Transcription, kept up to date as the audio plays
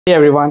Hey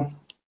everyone,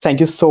 thank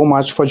you so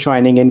much for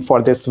joining in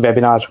for this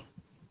webinar.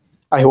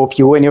 I hope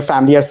you and your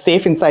family are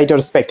safe inside your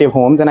respective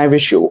homes and I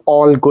wish you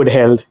all good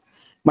health.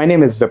 My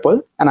name is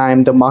Vipul and I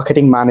am the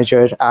marketing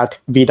manager at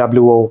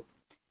VWO.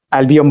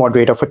 I'll be your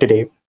moderator for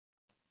today.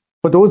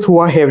 For those who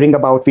are hearing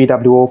about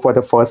VWO for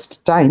the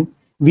first time,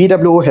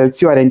 VWO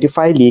helps you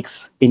identify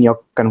leaks in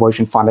your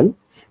conversion funnel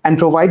and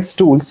provides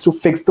tools to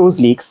fix those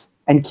leaks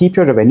and keep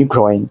your revenue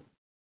growing.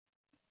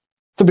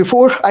 So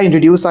before I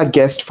introduce our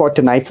guest for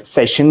tonight's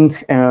session,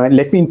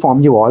 let me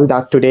inform you all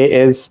that today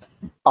is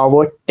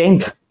our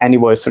 10th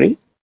anniversary.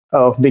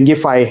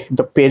 Wingify,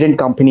 the parent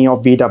company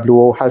of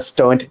VWO, has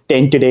turned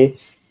 10 today.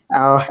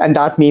 And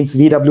that means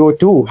VWO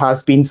too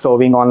has been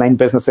serving online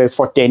businesses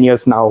for 10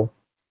 years now.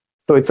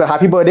 So it's a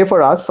happy birthday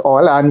for us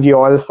all, and we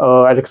all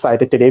are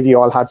excited today. We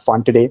all had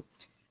fun today,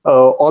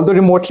 although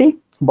remotely,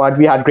 but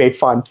we had great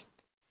fun.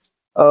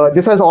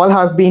 This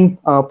has been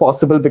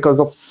possible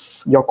because of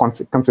your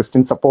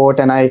consistent support,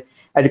 and I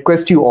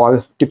request you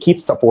all to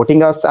keep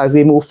supporting us as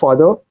we move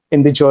further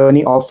in the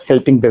journey of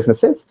helping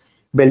businesses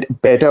build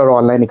better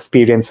online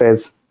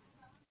experiences.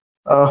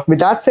 With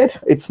that said,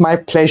 it's my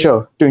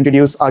pleasure to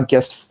introduce our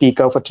guest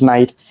speaker for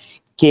tonight,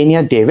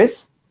 Kenya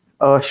Davis.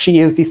 She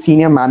is the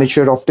Senior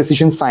Manager of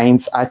Decision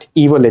Science at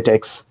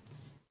Evolytics.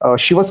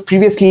 She was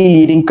previously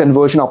leading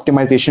conversion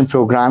optimization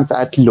programs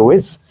at Lowe,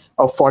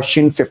 a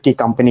Fortune 50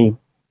 company.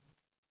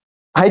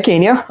 Hi,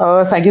 Kenya.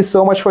 Thank you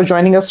so much for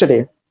joining us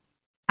today.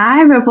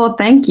 Hi, Ripple.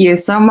 Thank you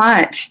so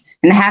much.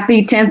 And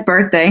happy 10th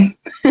birthday.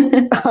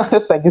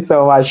 Thank you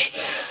so much.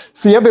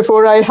 So, yeah,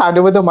 before I hand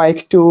over the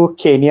mic to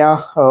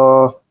Kenya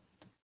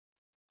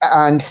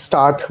and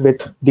start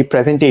with the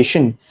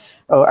presentation,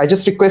 I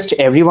just request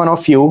every one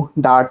of you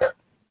that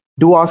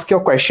do ask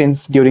your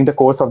questions during the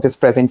course of this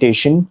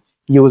presentation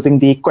using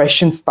the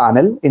questions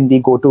panel in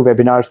the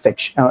GoToWebinar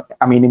section.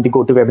 In the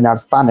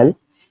GoToWebinars panel.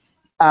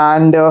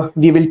 And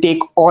we will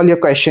take all your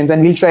questions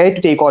and we'll try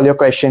to take all your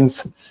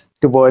questions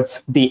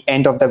towards the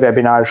end of the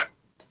webinar.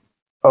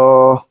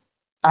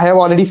 I have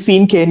already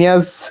seen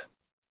Kenya's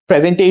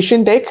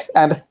presentation deck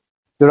and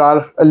there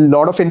are a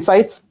lot of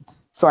insights.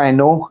 So I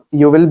know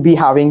you'll be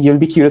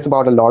curious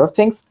about a lot of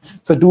things.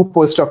 So do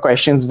post your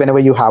questions whenever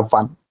you have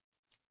one.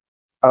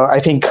 I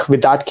think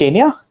with that,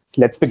 Kenya,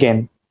 let's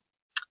begin.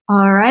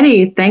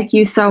 Alrighty. Thank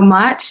you so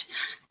much.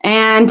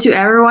 And to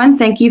everyone,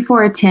 thank you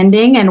for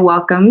attending and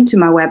welcome to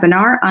my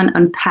webinar on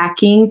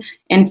unpacking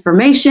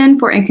information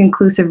for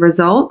inconclusive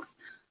results.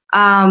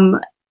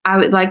 I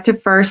would like to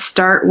first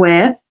start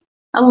with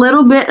a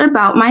little bit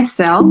about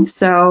myself.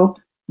 So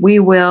we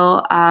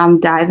will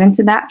dive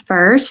into that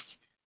first.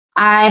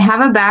 I have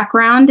a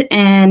background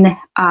in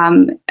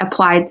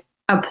applied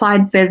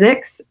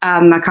physics.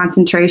 My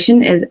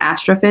concentration is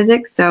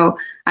astrophysics. So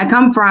I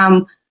come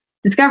from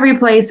Discovery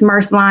Place,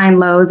 Merce Line,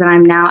 Lowe's, and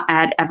I'm now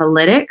at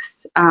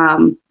Evolytics.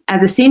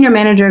 As a senior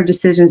manager of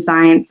decision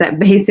science, that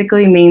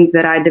basically means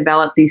that I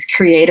develop these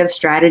creative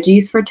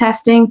strategies for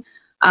testing,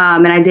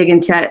 and I dig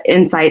into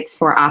insights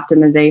for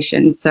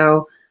optimization.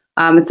 So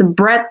it's a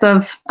breadth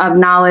of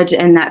knowledge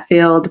in that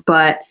field,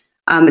 but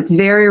it's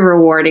very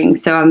rewarding.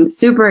 So I'm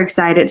super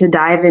excited to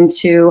dive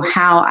into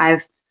how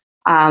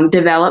I've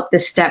developed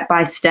this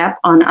step-by-step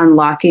on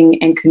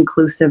unlocking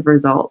inconclusive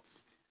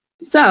results.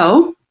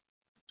 So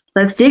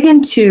let's dig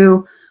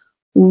into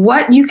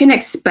what you can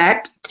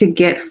expect to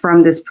get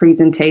from this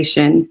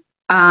presentation.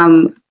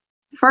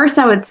 First,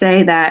 I would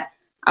say that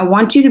I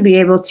want you to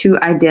be able to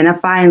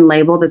identify and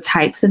label the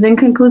types of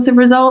inconclusive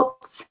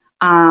results.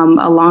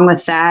 Along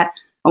with that,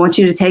 I want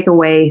you to take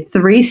away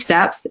 3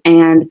 steps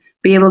and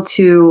be able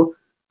to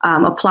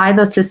apply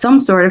those to some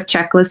sort of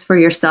checklist for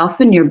yourself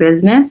and your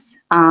business,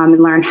 and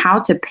learn how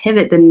to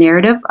pivot the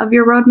narrative of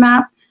your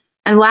roadmap.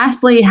 And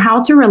lastly,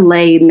 how to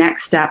relay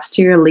next steps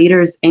to your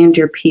leaders and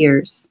your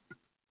peers.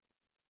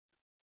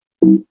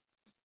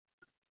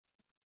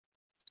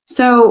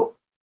 So,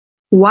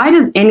 why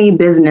does any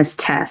business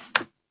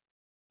test?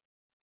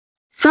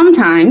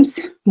 Sometimes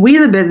we,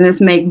 the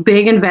business, make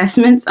big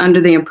investments under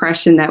the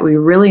impression that we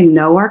really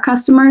know our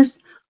customers.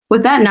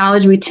 With that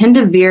knowledge, we tend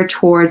to veer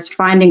towards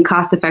finding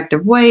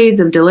cost-effective ways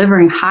of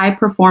delivering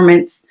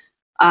high-performance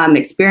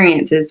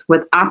experiences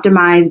with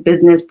optimized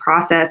business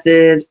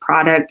processes,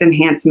 product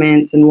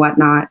enhancements, and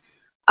whatnot.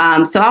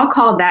 So I'll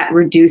call that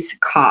reduce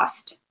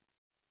cost.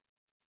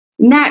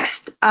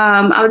 Next,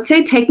 I would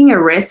say taking a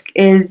risk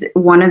is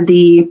one of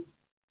the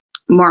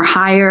more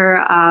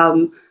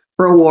higher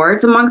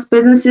rewards amongst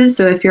businesses.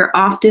 So if you're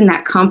often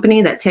that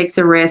company that takes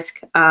a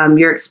risk,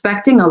 you're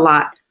expecting a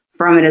lot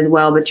from it as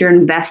well, but you're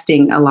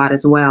investing a lot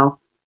as well.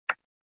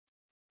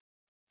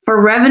 For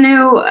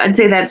revenue, I'd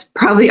say that's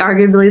probably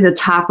arguably the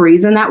top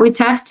reason that we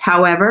test.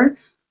 However,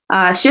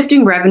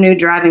 shifting revenue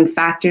driving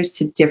factors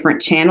to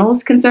different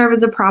channels can serve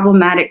as a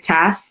problematic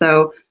task,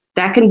 so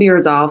that can be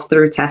resolved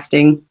through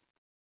testing.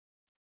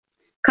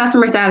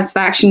 Customer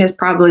satisfaction is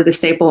probably the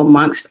staple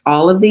amongst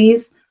all of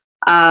these,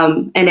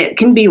 and it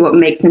can be what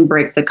makes and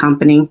breaks a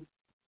company.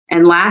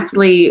 And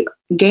lastly,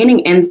 gaining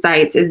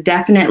insights is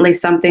definitely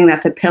something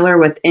that's a pillar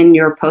within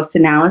your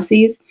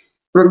post-analyses.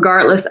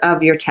 regardless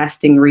of your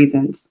testing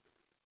reasons.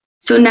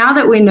 So now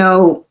that we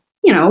know,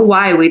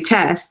 why we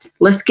test,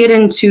 let's get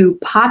into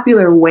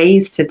popular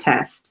ways to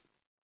test.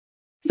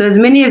 So as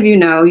many of you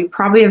know, you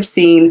probably have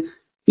seen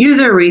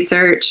user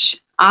research,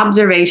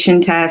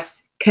 observation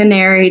tests,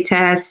 canary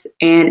tests,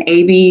 and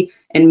A/B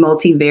and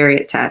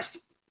multivariate tests.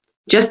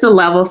 Just to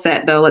level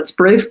set though, let's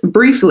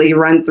briefly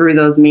run through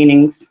those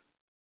meanings.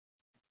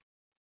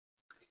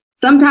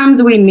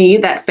 Sometimes we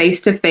need that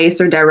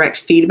face-to-face or direct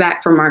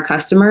feedback from our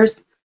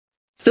customers.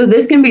 So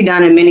this can be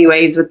done in many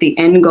ways, with the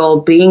end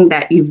goal being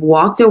that you've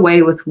walked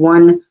away with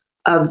one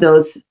of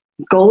those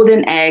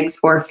golden eggs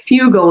or a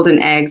few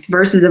golden eggs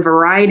versus a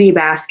variety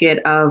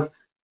basket of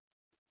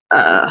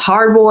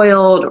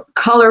hard-boiled,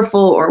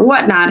 colorful, or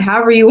whatnot,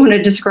 however you want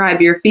to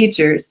describe your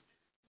features.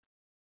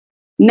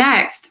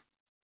 Next,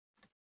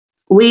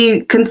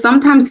 we can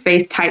sometimes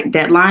face tight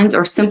deadlines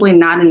or simply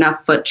not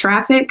enough foot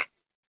traffic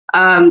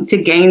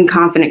to gain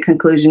confident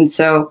conclusions.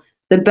 So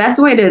the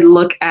best way to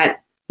look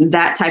at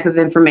that type of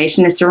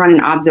information is to run an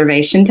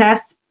observation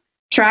test.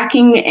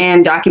 Tracking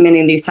and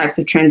documenting these types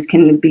of trends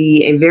can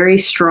be a very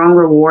strong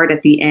reward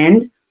at the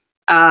end.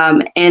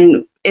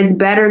 And it's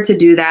better to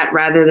do that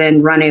rather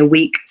than run a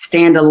weak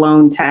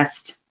standalone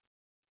test.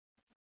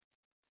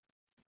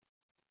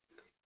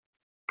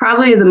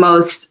 Probably the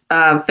most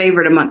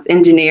favorite amongst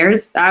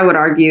engineers, I would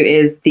argue,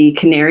 is the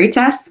canary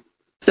test.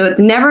 So it's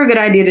never a good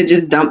idea to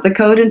just dump the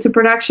code into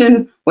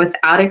production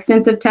without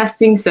extensive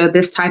testing. So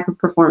this type of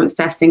performance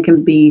testing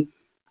can be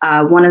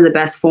one of the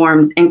best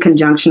forms in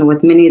conjunction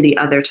with many of the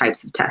other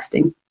types of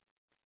testing.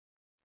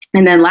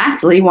 And then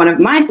lastly, one of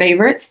my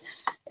favorites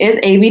is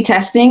A/B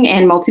testing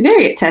and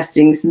multivariate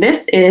testing. So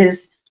this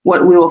is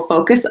what we will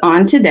focus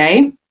on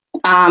today.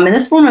 And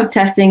this form of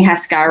testing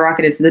has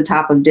skyrocketed to the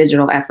top of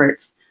digital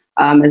efforts.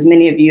 As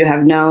many of you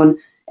have known,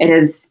 it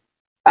has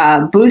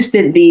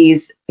boosted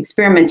these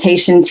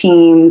experimentation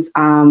teams.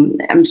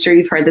 I'm sure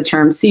you've heard the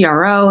term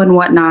CRO and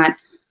whatnot.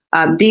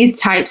 These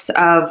types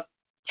of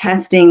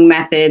testing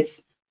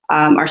methods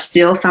are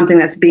still something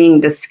that's being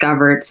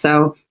discovered.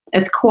 So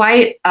it's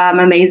quite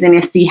amazing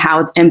to see how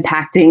it's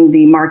impacting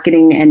the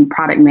marketing and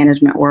product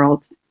management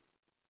worlds.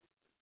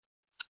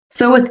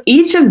 So with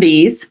each of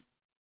these,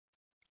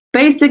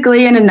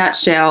 basically in a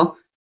nutshell,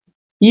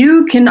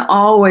 you can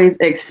always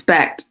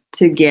expect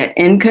to get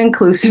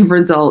inconclusive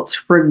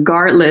results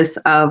regardless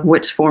of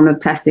which form of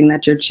testing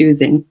that you're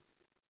choosing.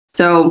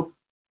 So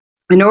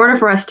in order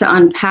for us to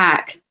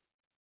unpack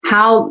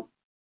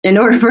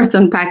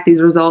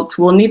these results,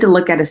 we'll need to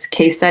look at a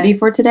case study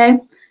for today.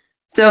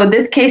 So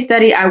this case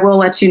study, I will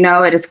let you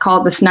know, it is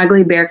called the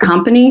Snuggly Bear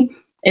Company.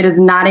 It is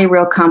not a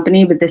real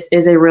company, but this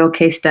is a real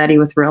case study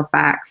with real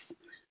facts.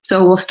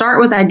 So we'll start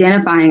with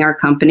identifying our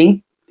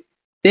company.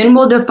 Then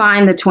we'll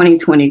define the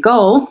 2020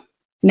 goal.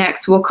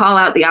 Next, we'll call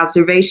out the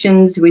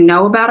observations we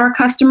know about our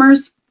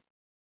customers.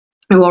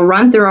 And we'll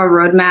run through our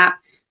roadmap,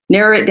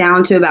 narrow it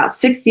down to about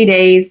 60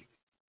 days.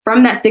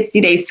 From that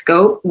 60-day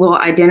scope, we'll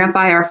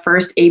identify our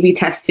first A/B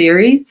test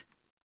series,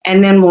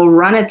 and then we'll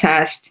run a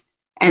test.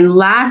 And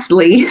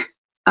lastly,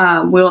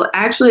 we'll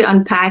actually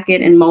unpack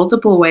it in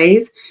multiple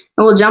ways,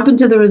 and we'll jump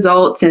into the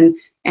results and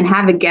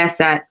have a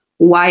guess at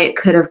why it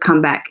could have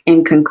come back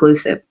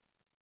inconclusive.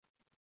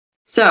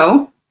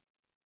 So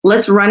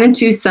let's run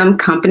into some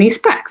company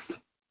specs.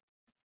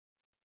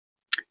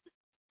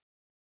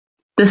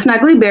 The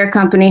Snuggly Bear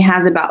Company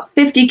has about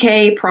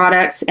 50K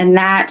products, and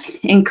that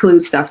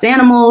includes stuffed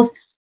animals,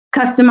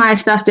 customized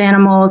stuffed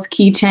animals,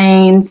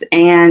 keychains,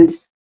 and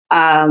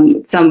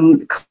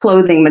some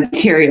clothing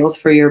materials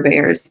for your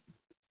bears.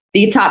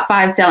 The top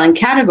 5 selling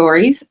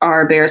categories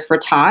are bears for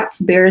tots,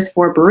 bears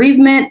for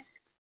bereavement,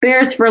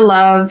 bears for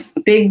love,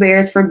 big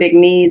bears for big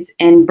needs,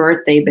 and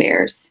birthday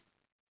bears.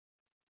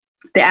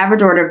 The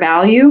average order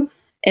value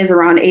is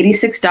around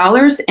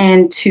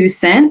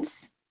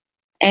 $86.02.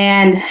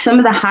 And some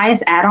of the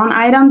highest add-on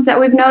items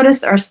that we've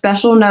noticed are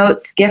special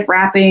notes, gift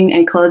wrapping,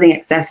 and clothing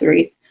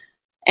accessories.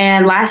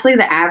 And lastly,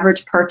 the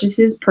average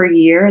purchases per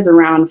year is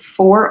around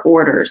 4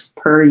 orders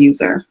per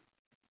user.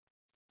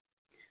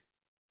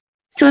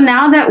 So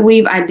now that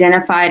we've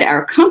identified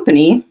our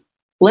company,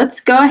 let's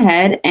go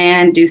ahead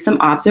and do some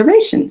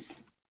observations.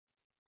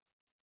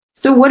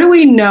 So what do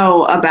we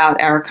know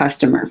about our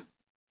customer?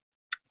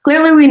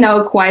 Clearly, we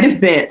know quite a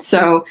bit.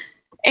 So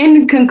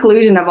in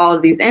conclusion of all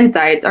of these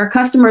insights, our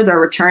customers are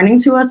returning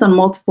to us on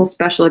multiple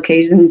special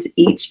occasions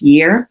each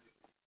year,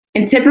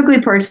 and typically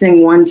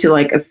purchasing one to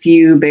like a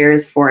few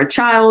bears for a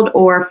child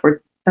or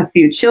for a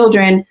few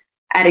children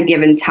at a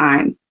given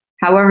time.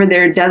 However,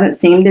 there doesn't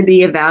seem to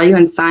be a value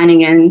in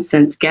signing in,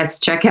 since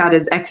guest checkout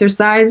is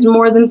exercised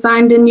more than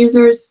signed in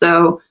users.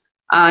 So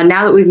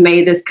now that we've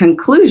made this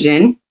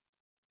conclusion,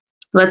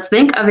 let's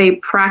think of a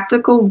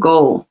practical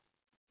goal.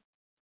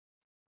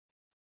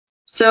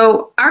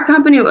 So our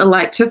company would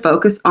like to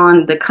focus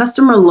on the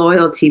customer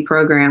loyalty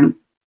program,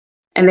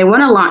 and they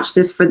want to launch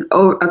this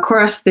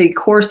across the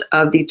course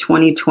of the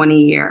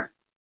 2020 year.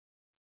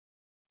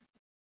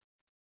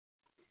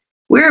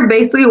 We're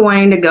basically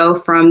wanting to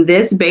go from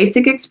this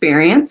basic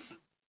experience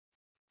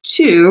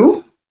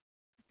to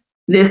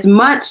this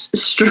much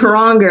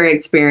stronger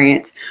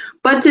experience.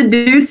 But to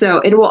do so,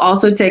 it will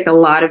also take a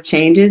lot of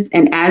changes.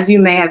 And as you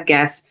may have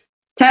guessed,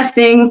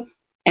 testing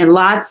and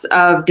lots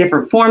of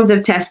different forms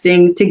of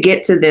testing to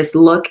get to this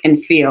look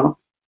and feel.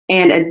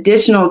 And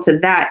additional to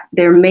that,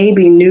 there may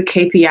be new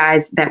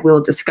KPIs that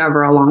we'll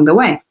discover along the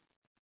way.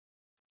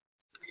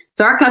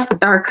 So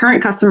our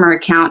current customer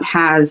account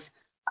has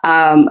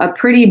a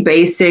pretty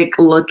basic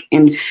look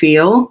and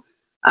feel.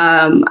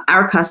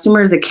 Our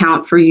customers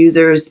account for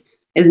users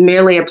is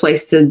merely a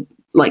place to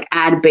like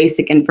add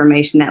basic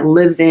information that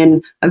lives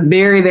in a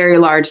very, very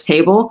large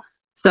table.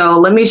 So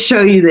let me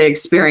show you the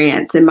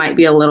experience. It might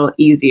be a little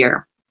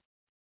easier.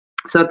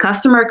 So a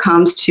customer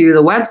comes to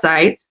the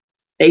website,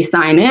 they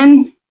sign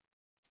in,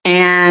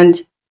 and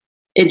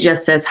it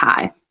just says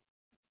hi.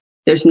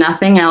 There's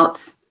nothing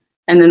else,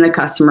 and then the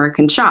customer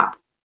can shop.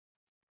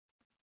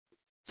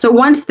 So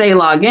once they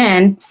log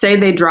in, say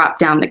they drop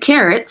down the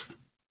carrots,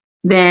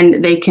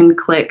 then they can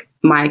click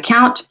My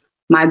Account,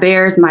 My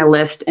Bears, My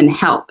List, and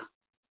Help.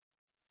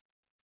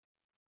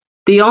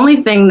 The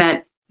only thing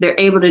that they're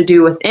able to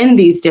do within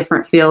these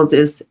different fields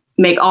is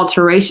make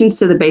alterations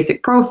to the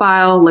basic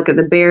profile, look at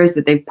the bears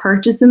that they've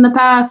purchased in the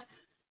past,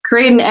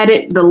 create and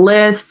edit the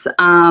lists,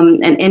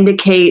 and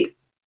indicate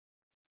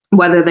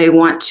whether they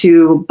want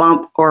to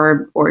bump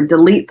or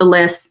delete the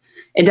list.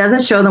 It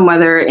doesn't show them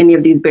whether any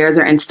of these bears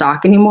are in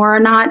stock anymore or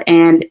not,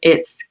 and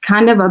it's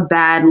kind of a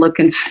bad look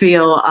and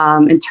feel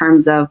in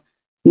terms of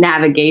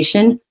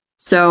navigation.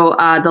 So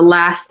the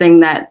last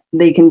thing that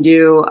they can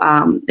do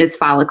is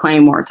file a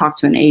claim or talk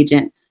to an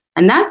agent,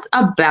 and that's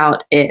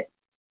about it.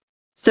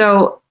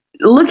 So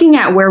looking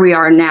at where we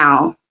are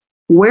now,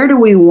 where do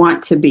we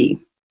want to be?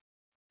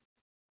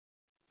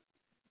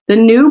 The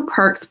new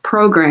perks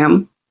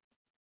program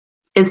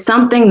is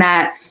something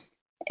that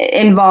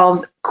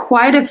involves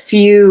quite a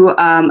few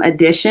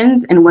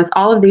additions, and with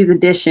all of these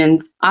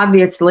additions,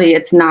 obviously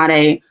it's not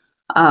a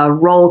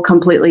roll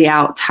completely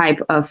out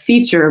type of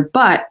feature,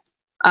 but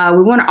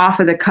we want to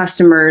offer the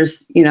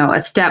customers, a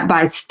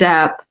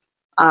step-by-step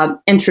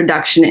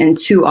introduction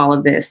into all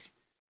of this.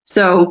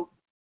 So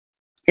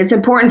it's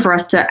important for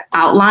us to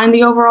outline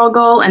the overall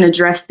goal and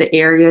address the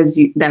areas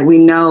that we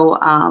know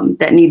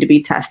that need to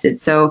be tested.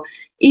 So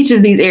each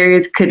of these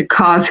areas could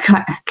cause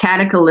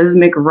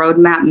cataclysmic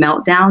roadmap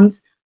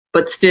meltdowns,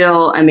 but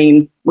still,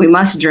 we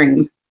must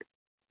dream.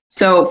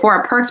 So for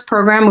our perks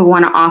program, we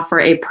want to offer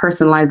a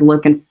personalized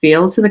look and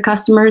feel to the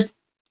customers,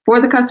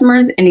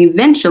 and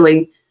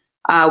eventually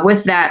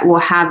with that, we'll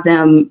have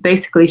them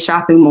basically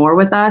shopping more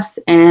with us,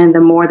 and the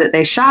more that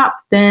they shop,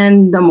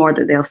 then the more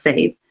that they'll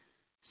save.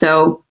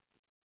 So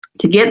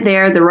to get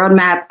there, the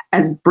roadmap,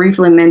 as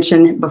briefly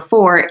mentioned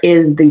before,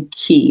 is the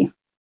key.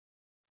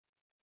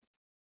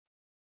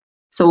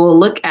 So we'll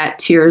look at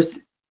tiers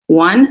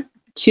 1,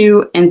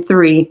 2, and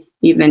 3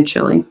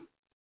 eventually.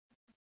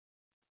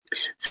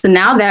 So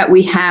now that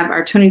we have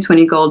our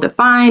 2020 goal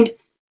defined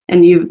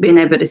and you've been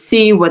able to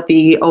see what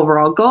the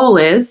overall goal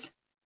is,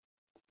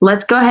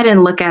 let's go ahead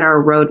and look at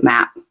our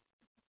roadmap.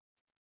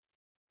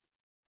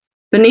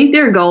 Beneath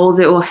your goals,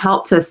 it will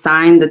help to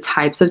assign the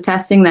types of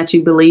testing that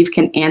you believe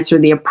can answer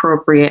the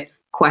appropriate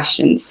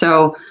questions.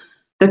 So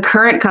the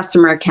current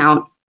customer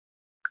account,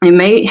 it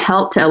may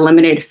help to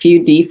eliminate a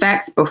few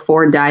defects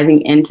before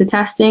diving into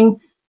testing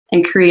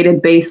and create a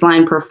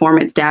baseline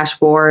performance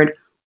dashboard,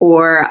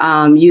 or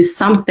use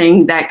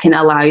something that can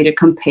allow you to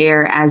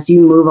compare as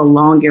you move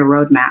along your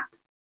roadmap.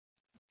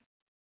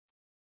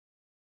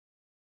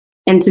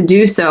 And to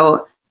do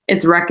so,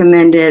 it's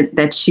recommended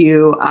that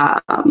you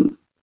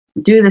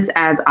do this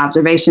as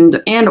observations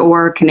and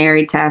or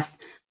canary tests.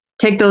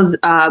 Take those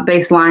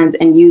baselines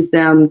and use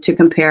them to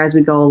compare as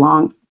we go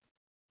along.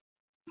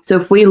 So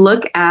if we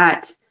look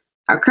at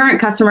our current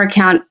customer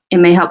account, it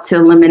may help to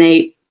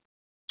eliminate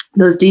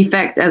those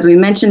defects as we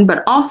mentioned,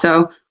 but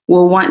also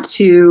we'll want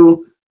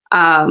to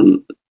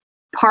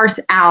parse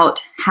out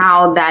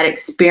how that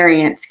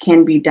experience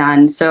can be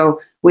done.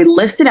 So we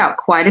listed out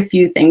quite a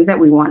few things that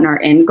we want in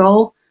our end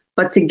goal,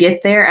 but to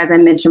get there, as I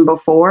mentioned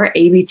before,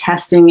 A/B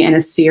testing in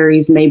a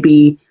series may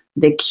be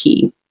the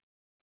key.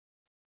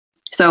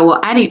 So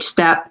we'll add each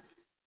step,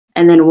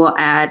 and then we'll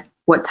add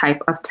what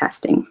type of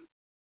testing.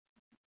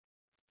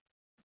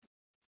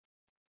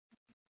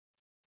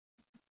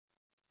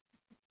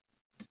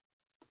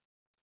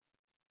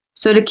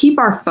 So to keep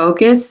our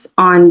focus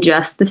on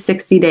just the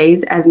 60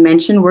 days, as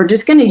mentioned, we're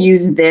just going to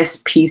use this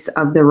piece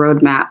of the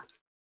roadmap.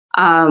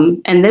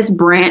 And this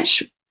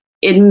branch,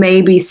 it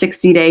may be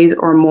 60 days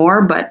or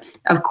more, but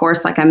of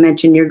course, like I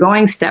mentioned, you're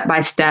going step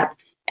by step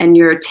and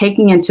you're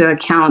taking into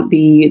account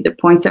the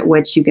points at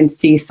which you can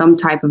see some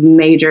type of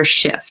major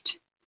shift.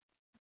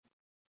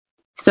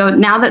 So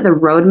now that the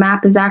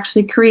roadmap is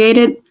actually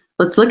created,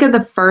 let's look at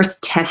the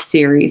first test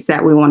series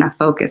that we want to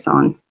focus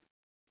on.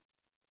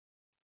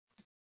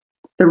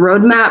 The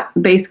roadmap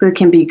basically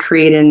can be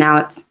created. Now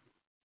it's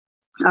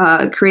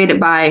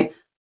created by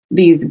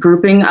these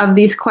grouping of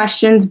these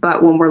questions,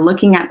 but when we're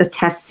looking at the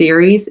test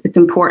series, it's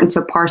important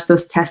to parse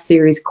those test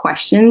series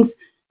questions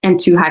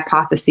into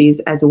hypotheses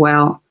as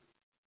well.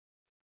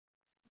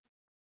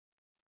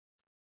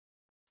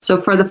 So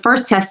for the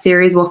first test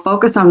series, we'll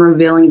focus on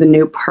revealing the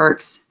new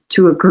perks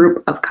to a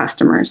group of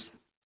customers.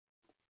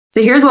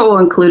 So here's what we'll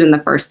include in the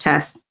first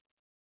test.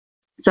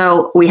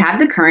 So we have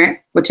the current,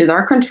 which is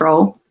our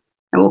control,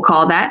 and we'll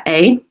call that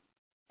A.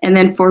 And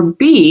then for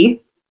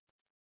B,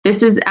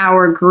 this is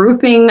our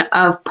grouping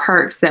of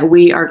perks that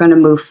we are going to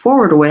move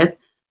forward with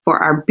for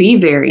our B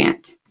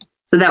variant.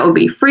 So that will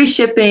be free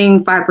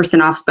shipping,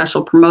 5% off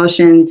special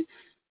promotions,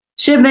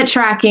 shipment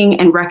tracking,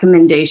 and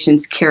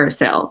recommendations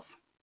carousels.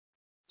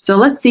 So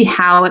let's see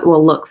how it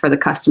will look for the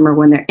customer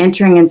when they're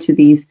entering into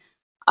these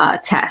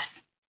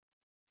tests.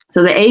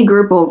 So the A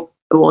group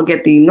will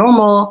get the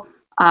normal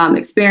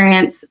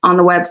experience on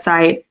the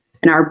website,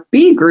 and our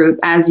B group,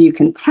 as you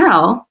can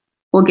tell,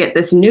 will get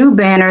this new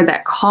banner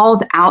that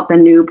calls out the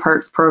new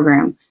perks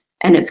program,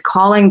 and it's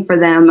calling for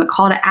them, a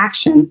call to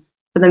action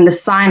for them to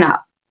sign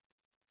up.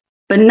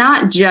 But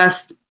not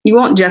just, you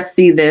won't just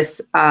see this,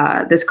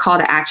 this call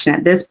to action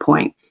at this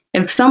point.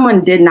 If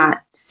someone did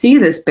not see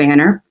this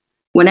banner,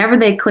 whenever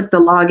they click the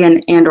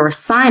login and or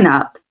sign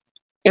up,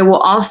 it will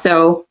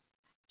also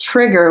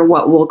trigger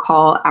what we'll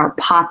call our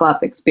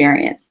pop-up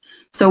experience.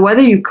 So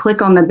whether you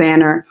click on the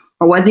banner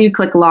or whether you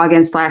click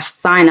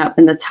login/sign up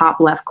in the top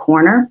left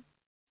corner,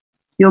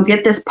 you'll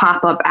get this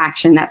pop-up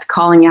action that's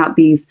calling out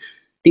these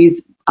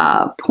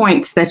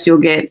points that you'll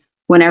get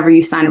whenever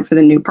you sign up for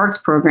the new perks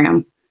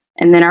program.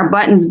 And then our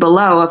buttons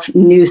below of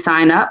new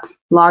sign up,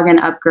 login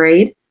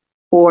upgrade,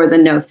 or the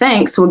no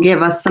thanks will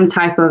give us some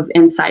type of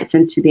insights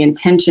into the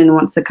intention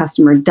once the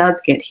customer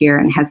does get here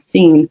and has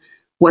seen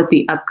what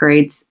the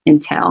upgrades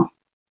entail.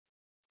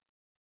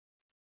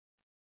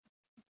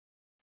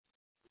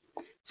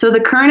 So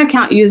the current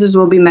account users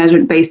will be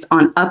measured based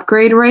on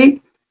upgrade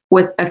rate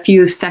with a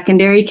few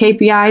secondary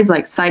KPIs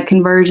like site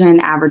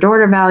conversion, average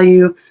order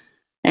value,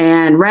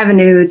 and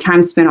revenue,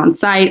 time spent on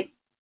site.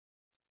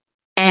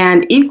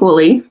 And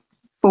equally,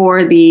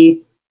 for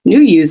the new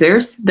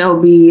users,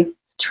 they'll be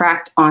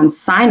tracked on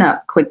sign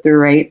up click-through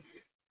rate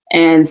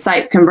and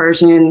site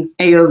conversion,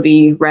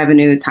 AOV,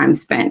 revenue, time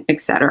spent,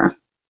 etc.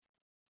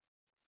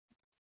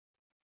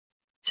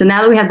 So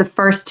now that we have the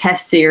first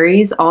test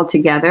series all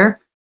together,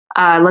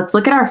 let's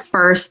look at our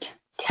first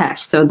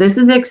test. So this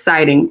is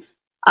exciting.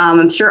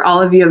 I'm sure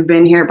all of you have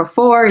been here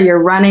before. You're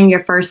running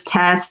your first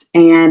test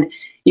and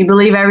you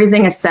believe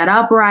everything is set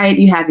up right.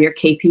 You have your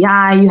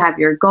KPI, you have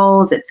your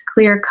goals, it's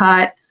clear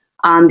cut.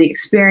 The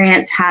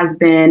experience has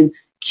been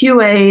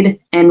QA'd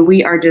and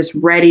we are just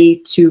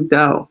ready to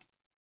go.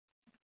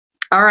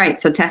 All right,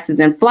 so test is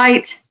in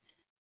flight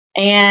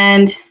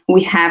and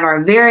we have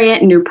our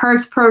variant new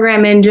perks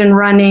program engine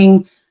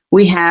running.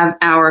 We have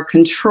our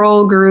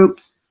control group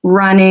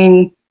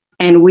running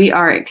and we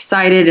are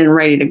excited and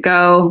ready to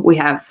go. We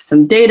have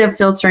some data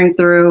filtering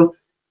through.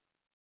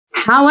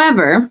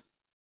 However,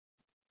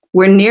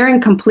 we're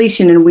nearing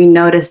completion and we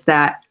notice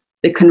that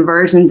the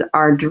conversions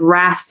are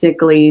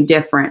drastically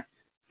different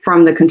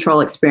from the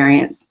control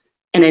experience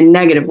in a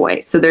negative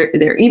way. So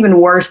they're even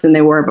worse than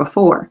they were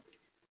before.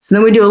 So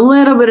then we do a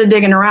little bit of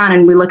digging around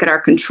and we look at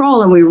our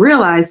control and we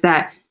realize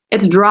that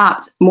it's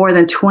dropped more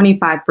than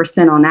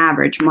 25% on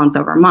average month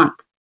over month.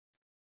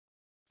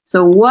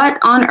 So what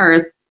on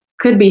earth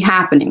could be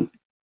happening?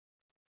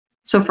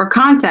 So for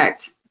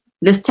context,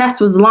 this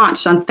test was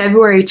launched on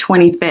February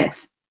 25th,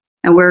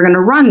 and we're going to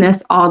run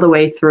this all the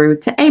way through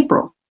to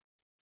April.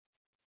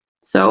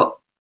 So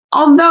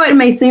although it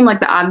may seem like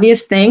the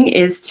obvious thing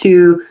is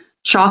to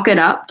chalk it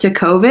up to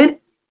COVID,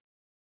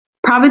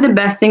 probably the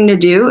best thing to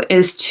do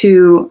is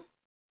to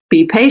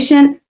be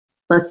patient.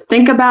 Let's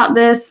think about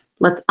this.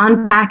 Let's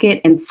unpack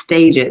it in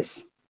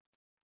stages.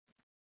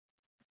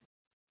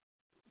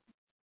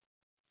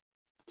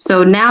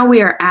 So now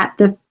we are at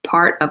the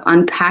part of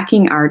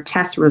unpacking our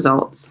test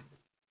results.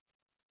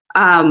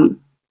 I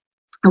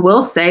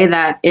will say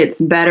that it's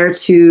better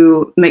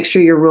to make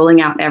sure you're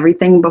ruling out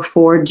everything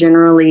before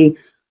generally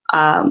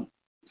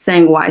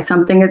saying why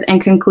something is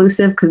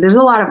inconclusive, because there's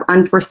a lot of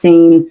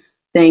unforeseen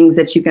things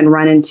that you can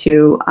run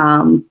into,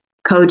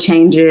 code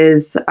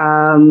changes,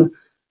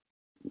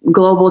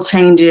 global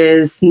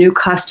changes, new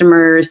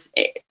customers,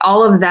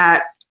 all of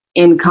that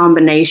in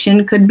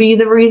combination could be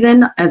the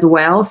reason as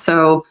well.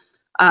 So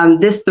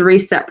this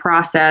 3-step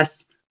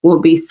process will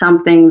be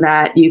something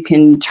that you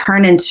can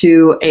turn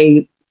into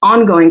a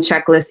ongoing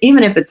checklist,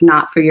 even if it's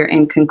not for your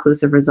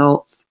inconclusive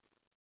results.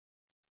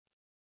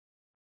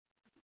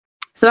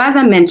 So as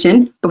I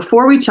mentioned,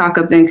 before we chalk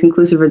up the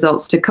inconclusive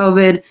results to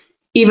COVID,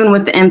 even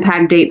with the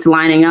impact dates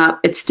lining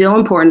up, it's still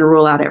important to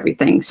rule out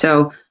everything.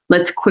 So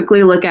let's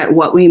quickly look at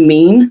what we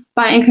mean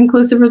by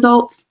inconclusive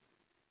results.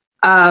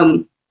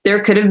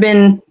 There could have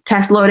been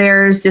test load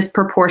errors,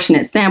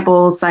 disproportionate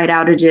samples, site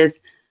outages,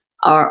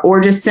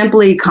 or just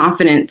simply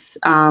confidence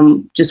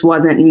just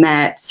wasn't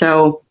met.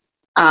 So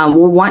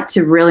we'll want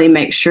to really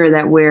make sure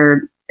that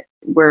we're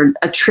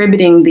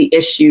attributing the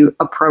issue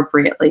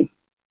appropriately.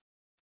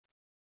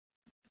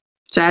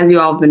 So as you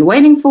all have been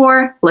waiting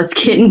for, let's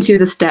get into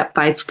the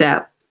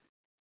step-by-step.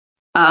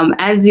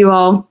 As you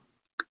all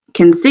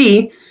can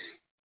see,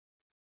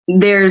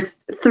 there's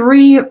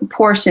 3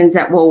 portions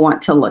that we'll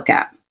want to look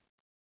at.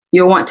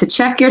 You'll want to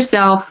check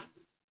yourself,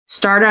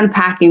 start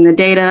unpacking the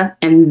data,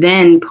 and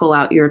then pull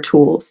out your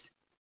tools.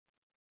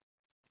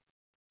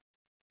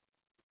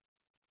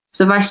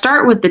 So if I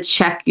start with the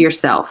check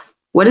yourself,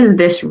 what does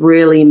this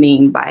really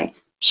mean by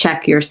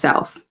check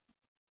yourself?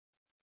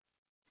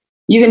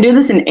 You can do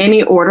this in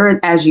any order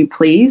as you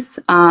please.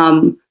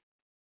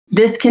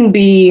 This can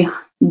be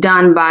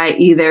done by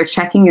either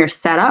checking your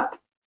setup,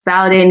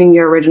 validating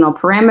your original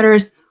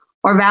parameters,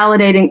 or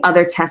validating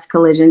other test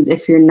collisions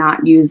if you're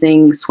not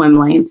using swim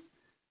lanes.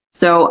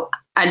 So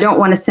I don't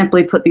want to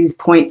simply put these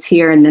points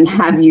here and then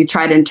have you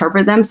try to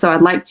interpret them. So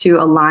I'd like to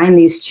align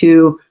these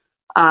to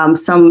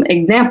some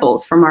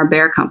examples from our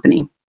bear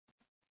company.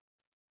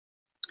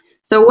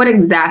 So what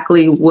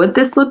exactly would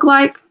this look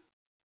like?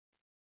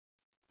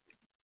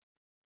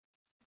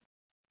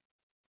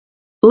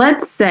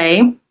 Let's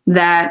say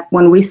that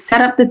when we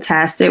set up the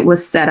test, it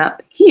was set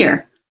up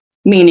here,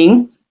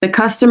 meaning the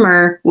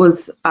customer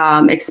was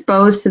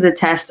exposed to the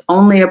test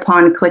only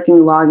upon clicking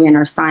login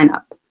or sign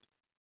up.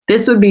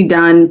 This would be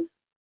done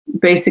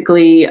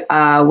basically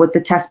with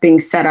the test being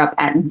set up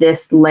at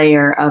this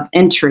layer of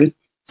entry.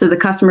 So the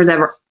customers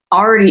have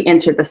already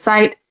entered the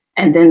site,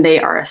 and then they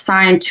are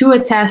assigned to a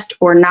test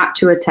or not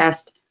to a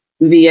test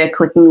via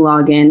clicking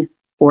login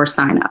or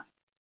sign up.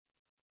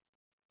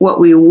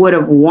 What we would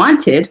have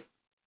wanted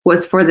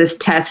was for this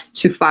test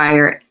to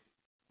fire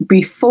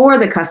before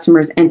the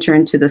customers enter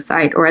into the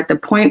site or at the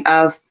point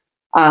of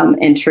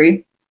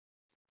entry,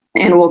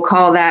 and we'll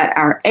call that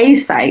our A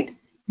site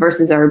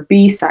versus our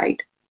B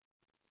site.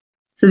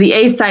 So the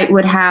A site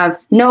would have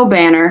no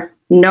banner,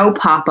 no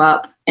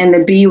pop-up, and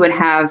the B would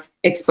have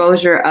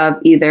exposure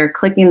of either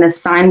clicking the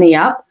sign me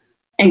up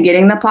and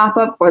getting the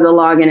pop-up or the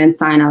login and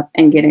sign up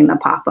and getting the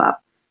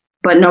pop-up.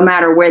 But no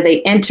matter where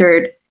they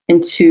entered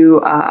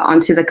into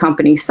onto the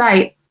company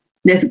site,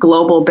 this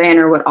global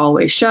banner would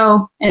always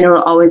show, and it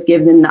will always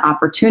give them the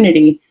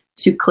opportunity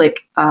to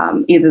click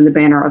either the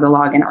banner or the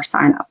login or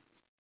sign up.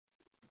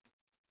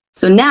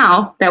 So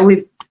now that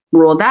we've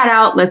ruled that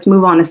out, let's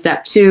move on to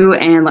step 2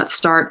 and let's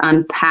start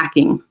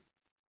unpacking.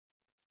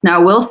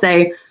 Now I will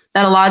say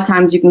that a lot of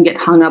times you can get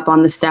hung up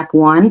on the step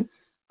 1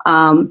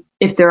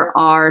 if there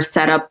are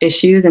setup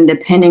issues, and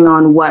depending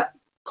on what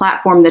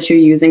platform that you're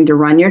using to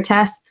run your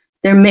test,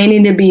 there may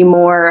need to be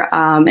more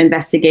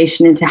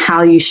investigation into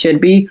how you should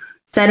be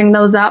setting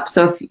those up.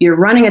 So if you're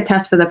running a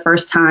test for the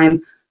first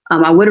time,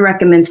 I would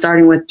recommend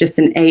starting with just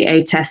an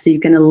AA test so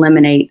you can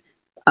eliminate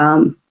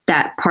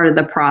that part of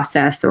the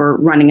process or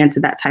running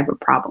into that type of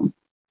problem.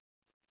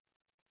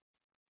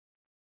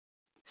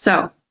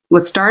 So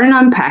with starting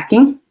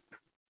unpacking,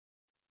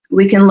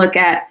 we can look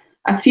at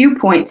a few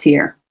points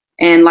here.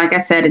 And like I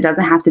said, it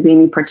doesn't have to be in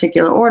any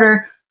particular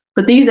order,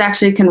 but these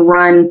actually can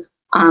run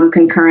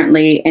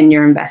concurrently in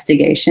your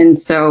investigation.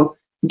 So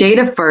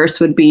data first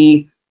would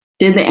be,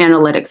 did the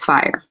analytics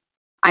fire?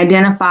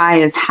 Identify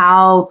as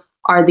how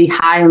are the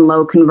high and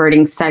low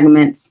converting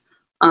segments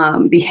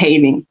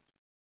behaving.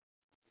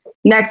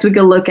 Next, we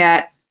could look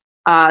at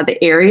the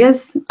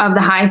areas of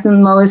the highest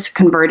and lowest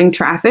converting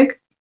traffic,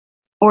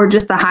 or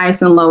just the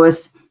highest and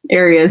lowest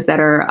areas that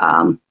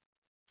are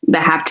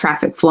that have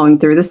traffic flowing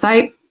through the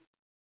site.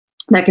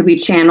 That could be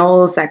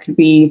channels, that could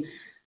be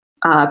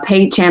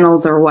paid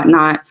channels or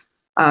whatnot.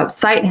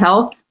 Site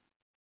health,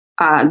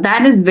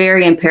 that is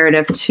very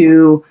imperative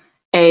to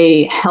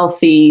a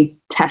healthy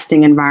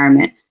testing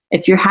environment.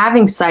 If you're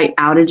having site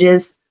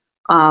outages,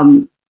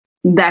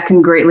 that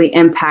can greatly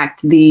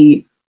impact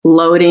the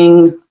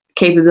loading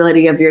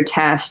capability of your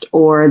test,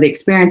 or the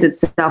experience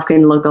itself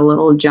can look a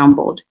little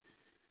jumbled.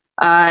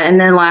 And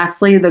then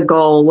lastly, the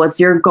goal. Was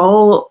your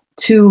goal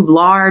too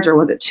large or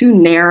was it too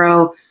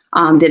narrow?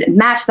 Did it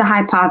match the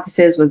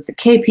hypothesis? Was the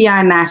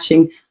KPI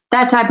matching?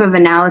 That type of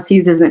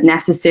analysis isn't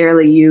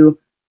necessarily you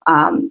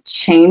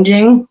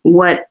changing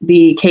what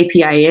the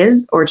KPI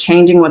is or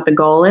changing what the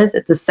goal is.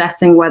 It's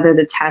assessing whether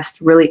the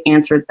test really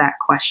answered that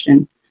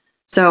question.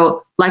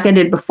 So like I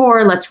did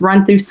before, let's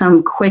run through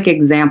some quick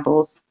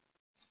examples.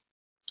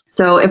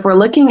 So if we're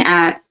looking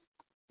at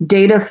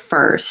data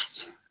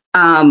first,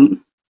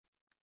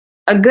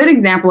 a good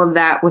example of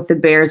that with the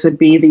bears would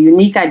be the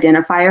unique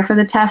identifier for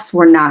the tests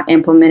were not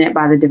implemented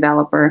by the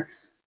developer.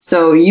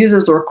 So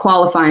users were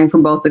qualifying for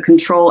both the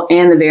control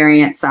and the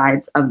variant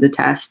sides of the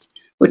test,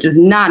 which is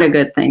not a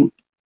good thing.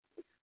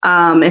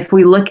 If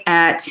we look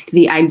at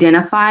the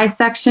identify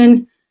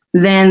section,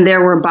 then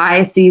there were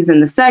biases in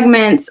the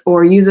segments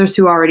or users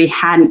who already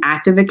had an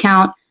active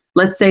account.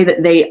 Let's say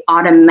that they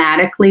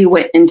automatically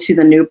went into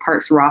the new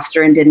perks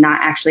roster and did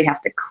not actually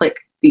have to click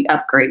the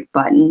upgrade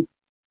button.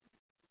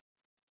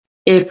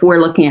 If we're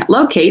looking at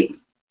locate,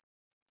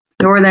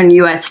 northern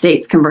US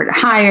states converted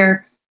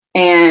higher,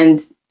 and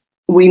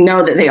we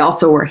know that they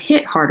also were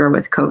hit harder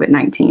with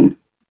COVID-19. If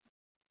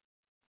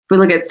we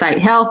look at site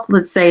health,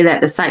 let's say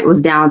that the site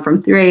was down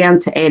from 3 a.m.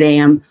 to 8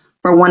 a.m.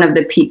 for one of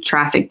the peak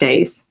traffic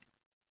days,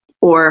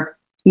 or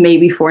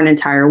maybe for an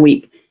entire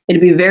week.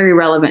 It'd be very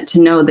relevant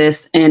to know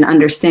this and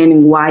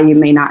understanding why you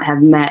may not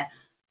have met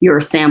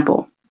your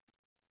sample.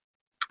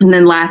 And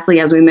then lastly,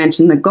 as we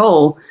mentioned, the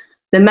goal,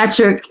 The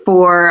metric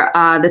for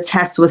the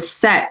test was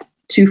set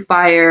to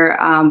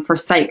fire for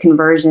site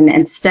conversion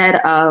instead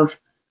of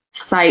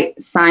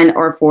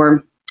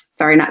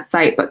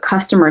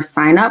customer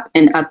sign up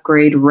and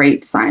upgrade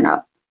rate sign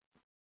up.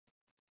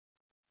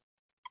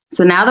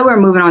 So now that we're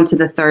moving on to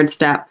the third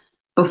step,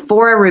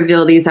 before I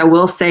reveal these, I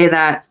will say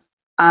that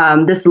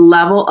this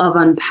level of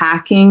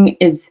unpacking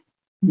is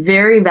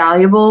very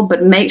valuable,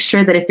 but make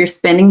sure that if you're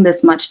spending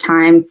this much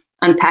time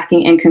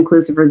unpacking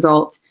inconclusive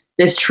results,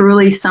 there's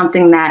truly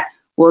something that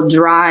will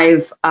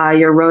drive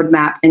your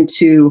roadmap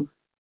into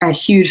a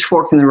huge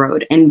fork in the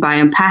road. And by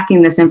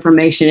unpacking this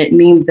information, it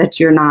means that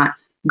you're not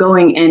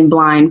going in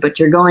blind, but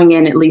you're going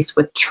in at least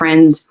with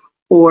trends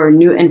or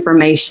new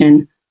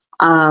information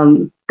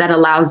that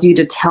allows you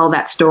to tell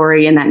that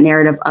story and that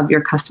narrative of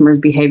your customer's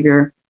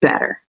behavior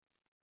better.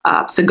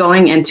 So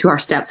going into our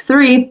step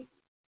 3,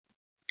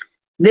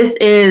 this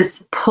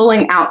is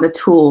pulling out the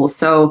tools.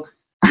 So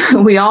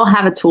we all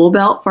have a tool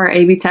belt for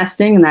A/B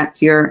testing, and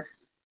that's your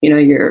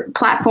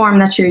platform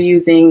that you're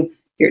using,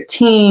 your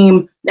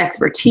team, the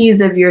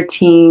expertise of your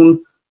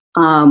team,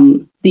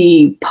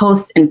 the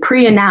post and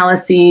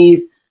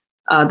pre-analyses,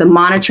 the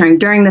monitoring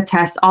during the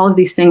test. All of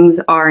these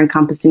things are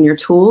encompassed in your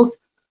tools,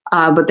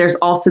 but there's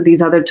also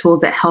these other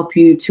tools that help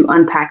you to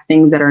unpack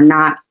things that are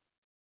not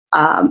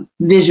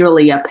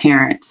visually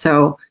apparent.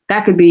 So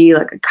that could be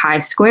like a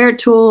chi-squared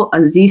tool,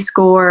 a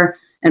z-score,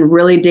 and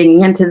really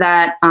digging into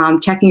that,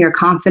 checking your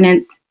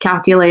confidence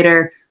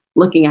calculator,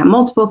 looking at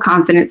multiple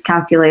confidence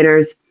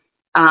calculators,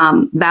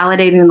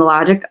 validating the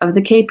logic of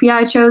the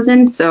KPI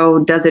chosen. So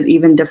does it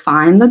even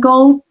define the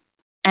goal?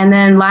 And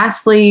then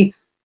lastly,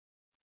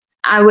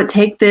 I would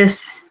take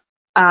this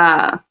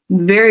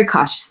very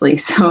cautiously.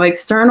 So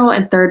external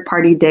and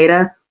third-party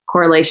data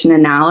correlation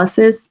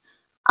analysis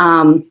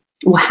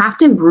will have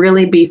to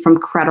really be from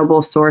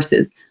credible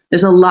sources.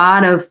 There's a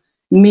lot of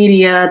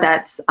media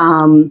that's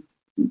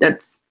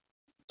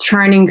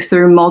churning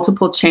through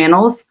multiple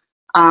channels.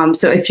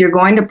 So if you're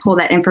going to pull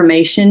that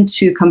information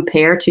to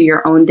compare to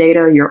your own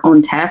data, your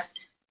own tests,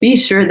 be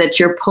sure that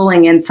you're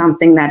pulling in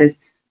something that is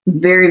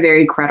very,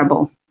 very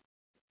credible.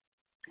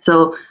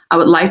 So I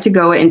would like to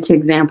go into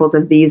examples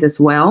of these as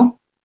well.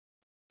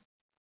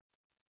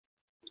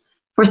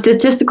 For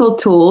statistical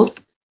tools,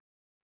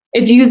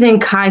 if using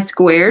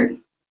chi-squared,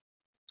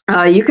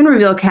 you can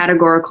reveal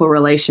categorical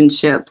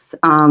relationships.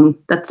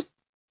 That's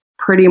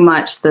pretty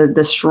much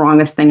the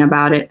strongest thing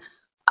about it.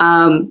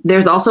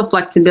 There's also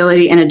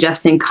flexibility in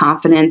adjusting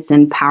confidence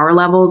and power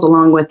levels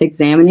along with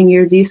examining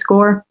your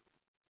z-score.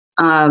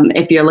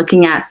 If you're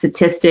looking at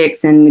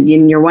statistics and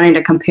you're wanting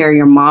to compare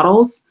your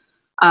models,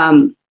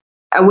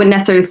 I wouldn't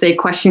necessarily say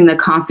questioning the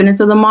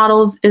confidence of the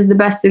models is the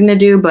best thing to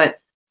do, but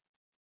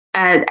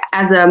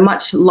as a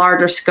much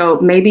larger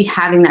scope, maybe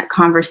having that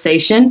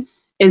conversation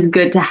is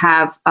good to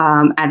have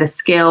at a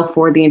scale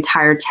for the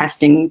entire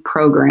testing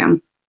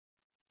program.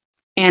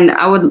 And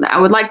I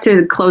would like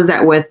to close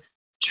that with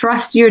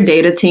trust your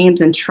data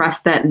teams and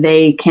trust that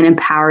they can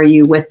empower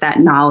you with that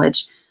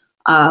knowledge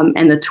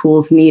and the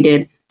tools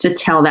needed to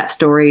tell that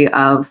story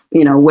of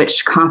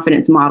which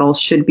confidence models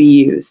should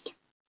be used.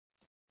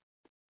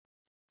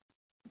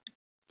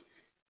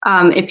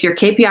 If your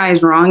KPI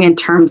is wrong in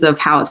terms of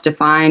how it's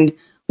defined,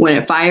 when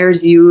it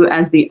fires, you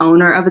as the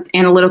owner of its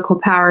analytical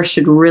power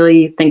should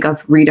really think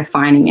of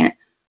redefining it.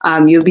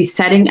 You'll be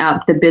setting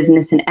up the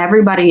business and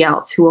everybody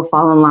else who will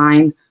fall in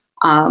line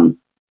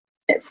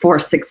for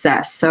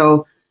success.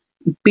 So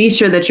be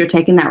sure that you're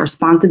taking that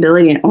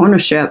responsibility and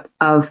ownership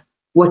of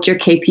what your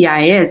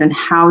KPI is and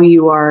how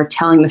you are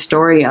telling the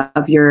story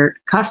of your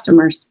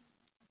customers.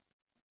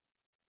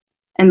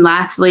 And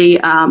lastly,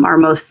 our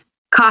most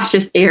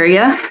cautious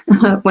area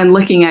when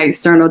looking at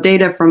external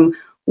data from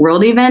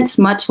world events,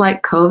 much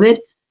like COVID,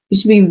 you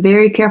should be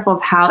very careful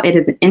of how it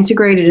is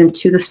integrated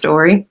into the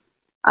story.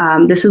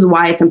 This is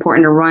why it's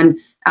important to run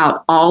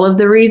out all of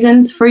the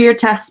reasons for your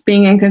tests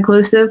being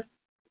inconclusive.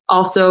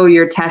 Also,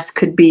 your test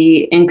could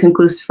be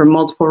inconclusive for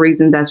multiple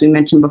reasons, as we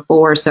mentioned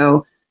before.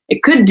 So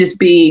it could just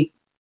be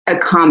a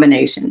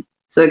combination.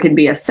 So it could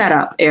be a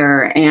setup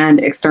error and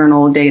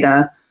external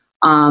data.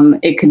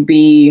 It could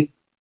be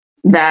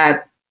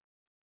that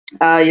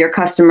your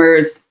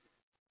customers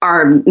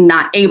are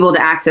not able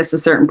to access a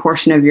certain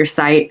portion of your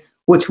site,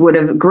 which would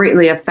have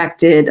greatly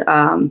affected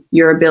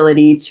your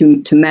ability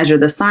to measure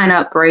the sign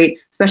up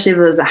rate, especially if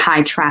it was a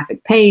high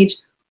traffic page,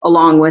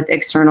 along with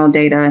external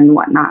data and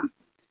whatnot.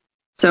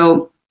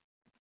 So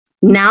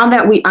now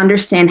that we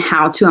understand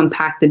how to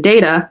unpack the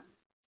data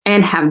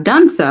and have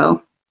done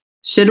so,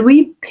 should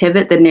we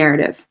pivot the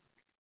narrative?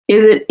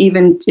 Is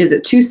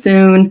it too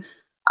soon?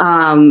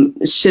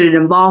 Should it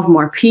involve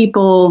more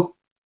people?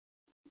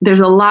 There's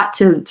a lot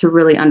to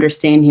really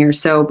understand here.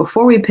 So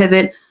before we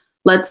pivot,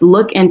 let's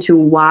look into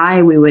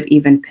why we would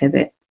even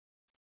pivot.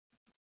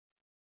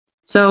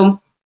 So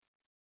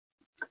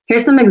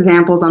here's some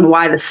examples on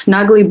why the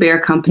Snuggly Bear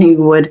Company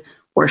would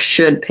or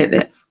should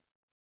pivot.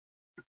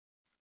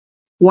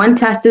 One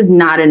test is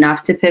not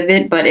enough to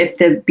pivot, but if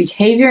the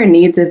behavior and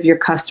needs of your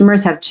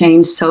customers have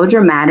changed so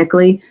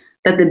dramatically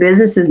that the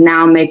business is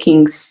now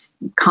making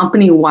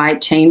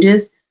company-wide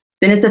changes,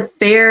 then it's a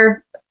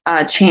fair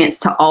chance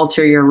to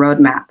alter your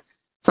roadmap.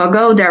 So I'll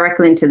go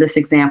directly into this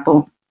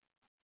example.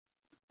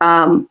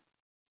 The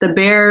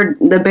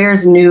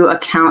Bear's new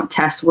account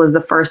test was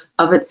the first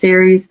of its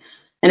series,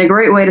 and a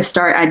great way to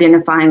start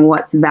identifying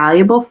what's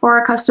valuable for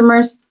our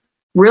customers.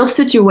 Real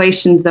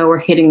situations, though, were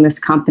hitting this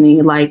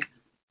company, like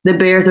the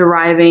Bears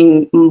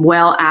arriving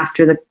well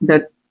after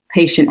the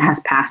patient has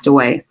passed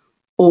away,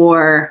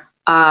 or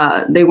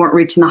they weren't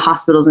reaching the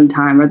hospitals in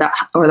time, or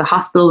the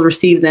hospitals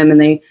received them and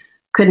they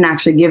couldn't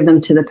actually give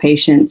them to the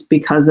patients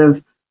because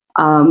of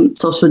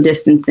social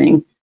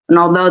distancing. And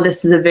although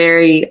this is a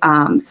very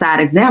sad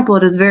example,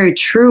 it is a very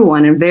true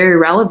one and very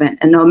relevant.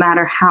 And no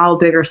matter how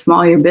big or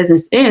small your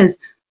business is,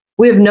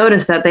 we have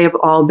noticed that they have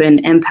all been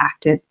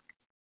impacted.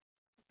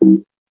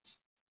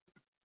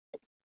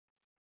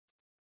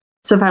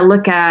 So if I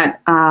look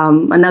at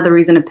another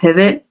reason to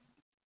pivot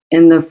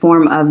in the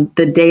form of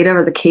the data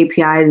or the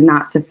KPI is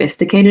not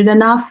sophisticated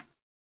enough,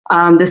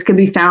 this could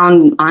be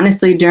found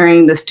honestly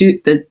during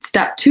the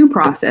step 2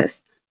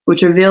 process,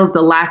 which reveals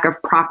the lack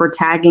of proper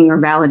tagging or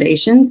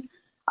validations.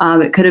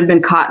 It could have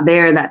been caught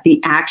there that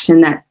the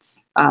action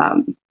that's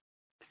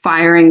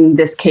firing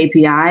this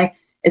KPI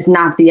is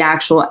not the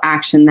actual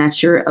action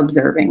that you're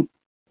observing.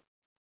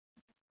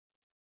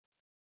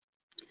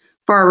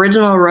 For our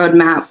original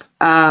roadmap,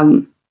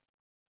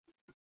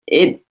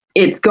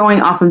 it's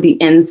going off of the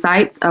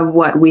insights of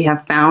what we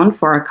have found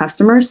for our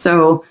customers.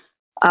 So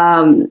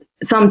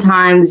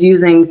sometimes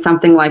using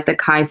something like the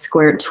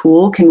chi-square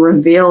tool can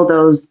reveal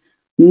those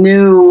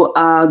new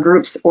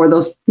groups, or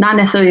those not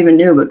necessarily even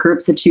new, but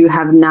groups that you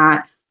have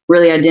not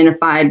really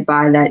identified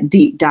by that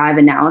deep dive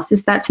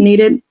analysis that's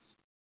needed.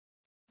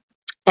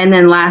 And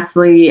then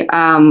lastly,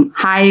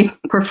 high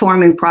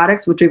performing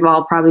products, which we've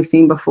all probably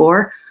seen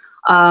before,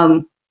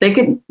 they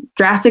could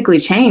drastically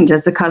change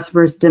as the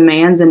customer's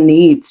demands and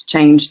needs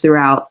change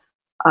throughout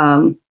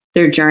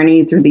their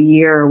journey through the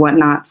year or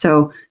whatnot.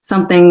 So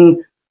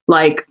something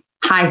like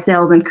high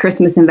sales on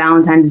Christmas and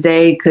Valentine's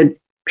Day could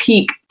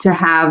peak to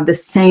have the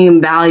same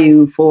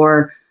value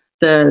for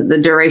the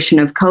duration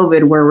of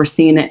COVID, where we're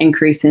seeing an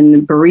increase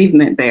in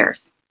bereavement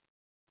bears.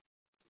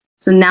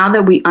 So now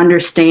that we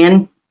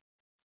understand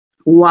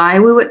why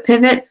we would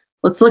pivot,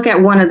 let's look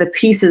at one of the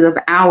pieces of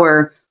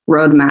our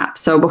roadmap.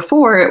 So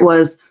before it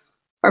was,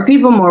 are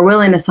people more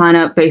willing to sign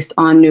up based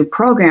on new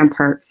program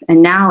perks?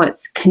 And now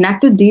it's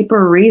connect a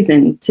deeper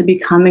reason to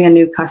becoming a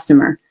new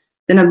customer.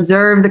 Then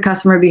observe the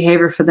customer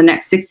behavior for the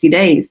next 60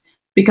 days,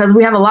 because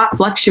we have a lot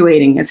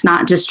fluctuating. It's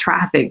not just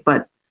traffic,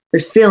 but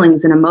there's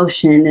feelings and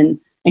emotion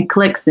and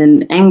clicks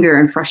and anger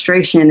and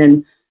frustration.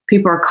 And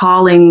people are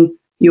calling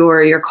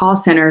your call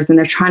centers and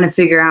they're trying to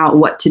figure out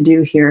what to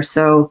do here.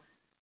 So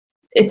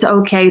it's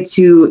okay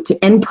to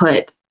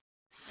input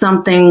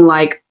something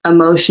like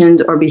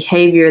emotions or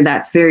behavior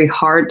that's very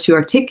hard to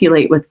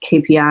articulate with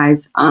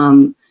KPIs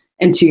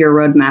into your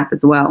roadmap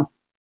as well.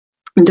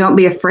 And don't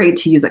be afraid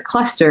to use a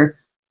cluster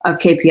of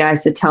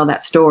KPIs to tell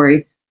that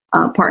story.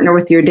 Partner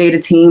with your data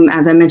team.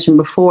 As I mentioned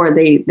before,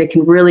 they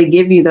can really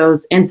give you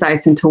those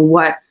insights into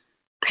what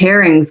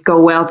pairings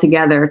go well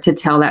together to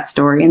tell that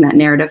story and that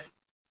narrative.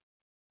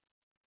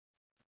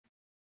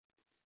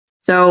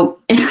 So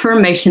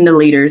information to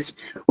leaders.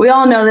 We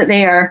all know that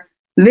they are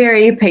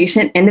very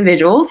patient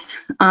individuals,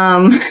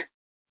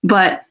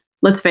 but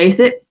let's face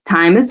it,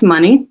 time is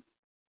money.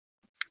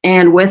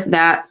 And with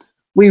that,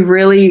 we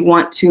really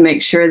want to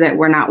make sure that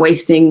we're not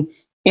wasting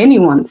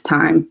anyone's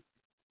time.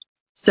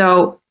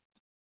 So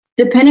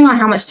depending on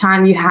how much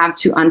time you have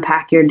to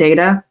unpack your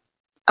data,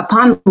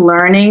 upon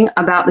learning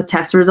about the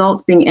test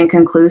results being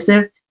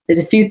inconclusive, there's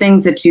a few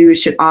things that you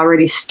should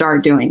already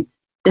start doing.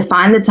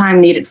 Define the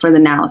time needed for the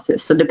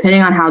analysis. So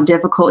depending on how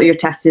difficult your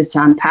test is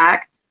to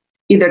unpack,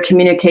 either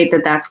communicate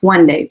that that's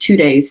 1 day, 2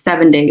 days,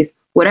 7 days,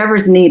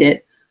 whatever's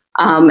needed.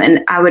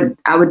 And I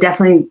would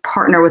definitely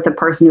partner with the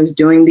person who's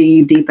doing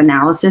the deep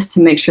analysis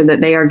to make sure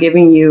that they are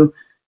giving you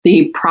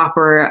the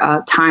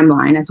proper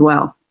timeline as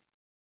well.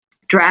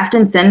 Draft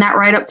and send that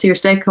right up to your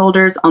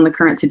stakeholders on the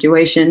current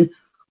situation,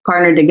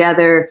 partner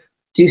together,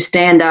 do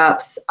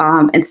stand-ups,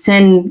 and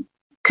send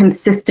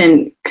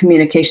consistent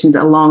communications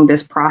along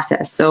this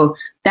process. So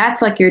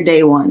that's like your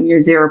day one, your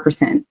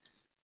 0%.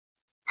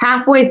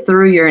 Halfway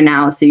through your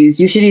analyses,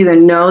 you should either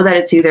know that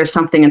it's either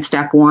something in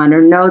step 1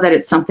 or know that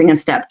it's something in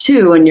step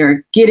 2 and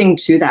you're getting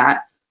to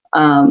that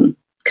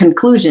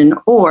conclusion,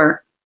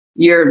 or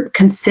you're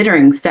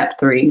considering step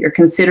 3. You're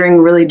considering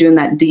really doing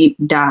that deep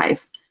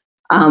dive.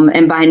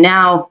 And by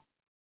now,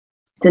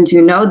 since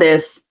you know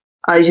this,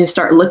 you should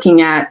start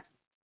looking at,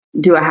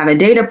 do I have a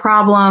data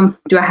problem?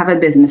 Do I have a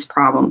business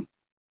problem?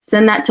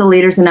 Send that to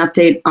leaders and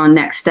update on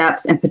next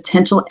steps and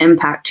potential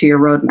impact to your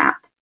roadmap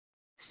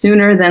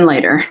sooner than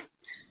later.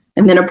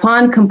 And then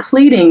upon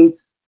completing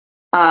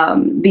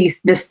this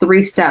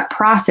 3-step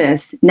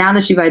process, now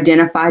that you've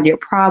identified your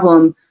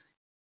problem,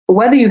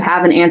 whether you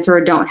have an answer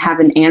or don't have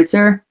an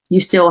answer, you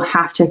still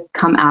have to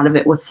come out of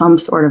it with some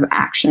sort of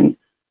action.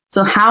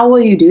 So how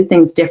will you do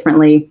things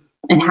differently,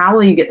 and how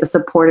will you get the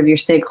support of your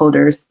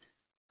stakeholders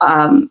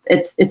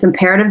it's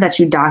imperative that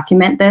you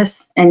document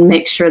this and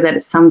make sure that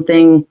it's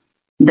something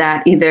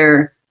that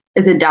either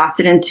is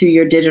adopted into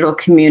your digital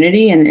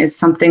community and is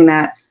something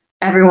that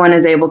everyone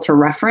is able to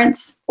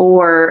reference,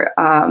 or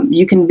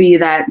you can be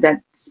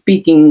that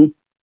speaking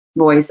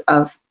voice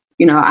of,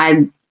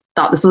 I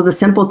thought this was a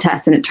simple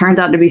test and it turns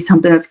out to be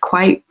something that's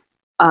quite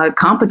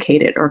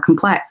complicated or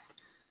complex.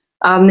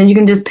 Then you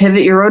can just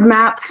pivot your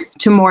roadmap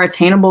to more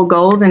attainable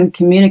goals and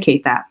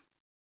communicate that.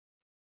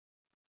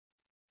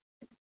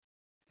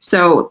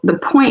 So the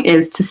point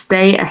is to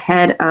stay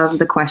ahead of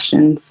the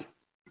questions.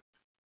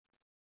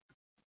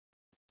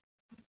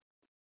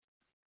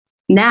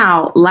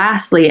 Now,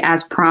 lastly,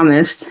 as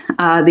promised,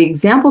 the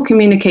example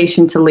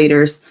communication to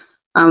leaders.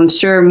 I'm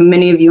sure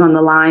many of you on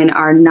the line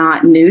are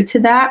not new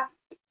to that.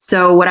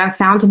 So what I've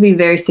found to be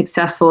very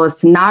successful is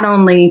to not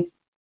only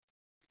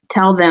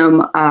tell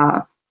them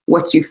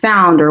what you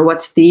found or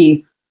what's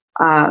the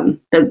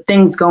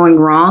things going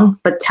wrong,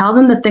 but tell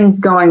them the things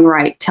going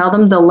right. Tell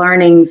them the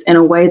learnings in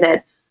a way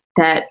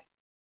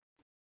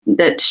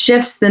that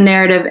shifts the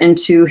narrative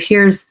into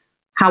here's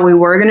how we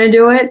were going to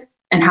do it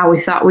and how we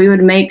thought we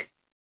would make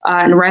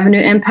a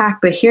revenue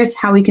impact, but here's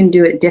how we can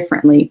do it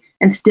differently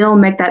and still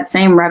make that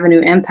same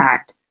revenue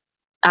impact.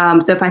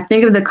 So if I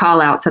think of the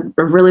call outs, I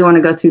really want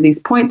to go through these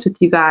points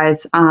with you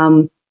guys.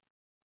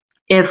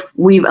 If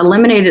we've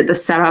eliminated the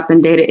setup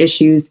and data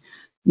issues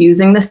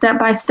using the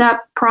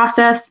step-by-step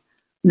process,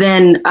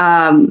 then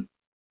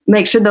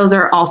make sure those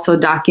are also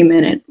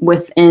documented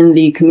within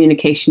the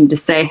communication to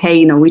say,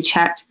 hey, we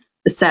checked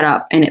the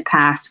setup and it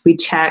passed. We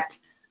checked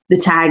the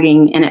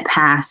tagging and it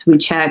passed. We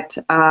checked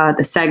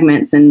the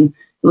segments and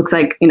it looks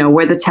like,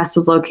 where the test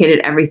was located,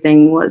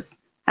 everything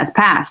has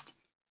passed.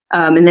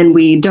 And then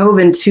we dove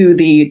into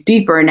the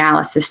deeper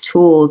analysis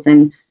tools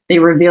and they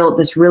revealed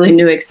this really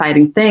new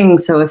exciting thing.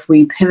 So if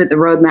we pivot the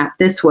roadmap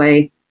this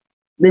way,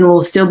 then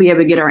we'll still be able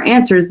to get our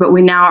answers, but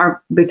we now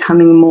are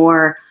becoming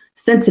more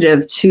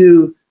sensitive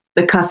to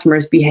the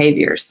customer's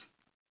behaviors.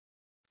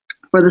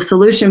 For the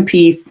solution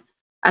piece,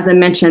 as I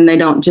mentioned, they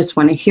don't just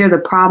want to hear the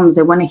problems,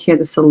 they want to hear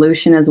the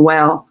solution as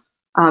well.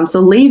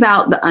 So leave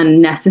out the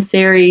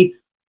unnecessary,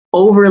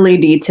 overly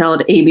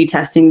detailed A/B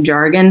testing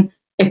jargon.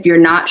 If you're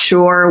not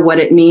sure what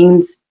it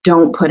means,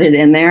 don't put it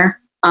in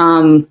there.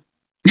 I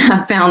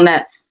found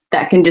that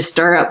can just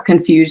stir up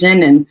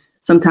confusion, and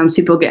sometimes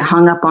people get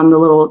hung up on the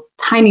little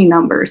tiny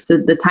numbers,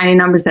 the tiny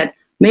numbers that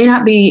may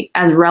not be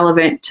as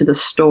relevant to the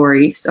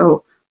story.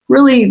 So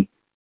really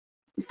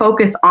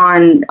focus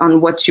on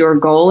what your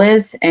goal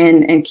is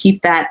and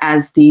keep that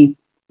as the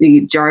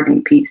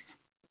jargon piece.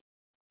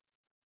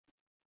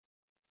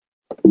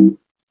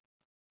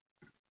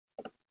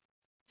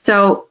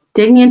 So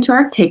digging into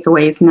our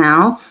takeaways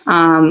now,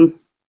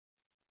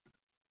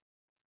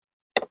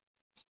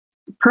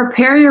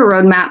 prepare your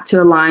roadmap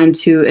to align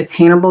to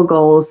attainable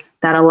goals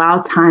that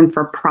allow time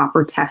for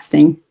proper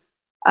testing.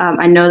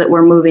 I know that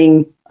we're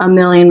moving a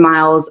million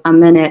miles a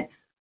minute,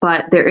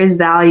 but there is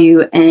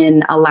value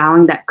in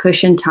allowing that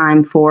cushion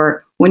time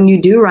for when you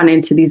do run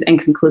into these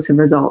inconclusive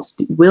results.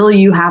 Will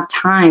you have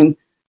time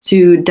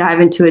to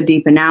dive into a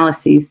deep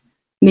analysis?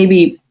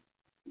 Maybe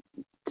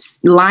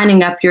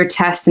lining up your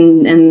tests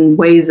in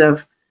ways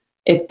of,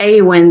 if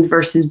A wins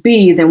versus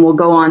B, then we'll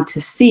go on to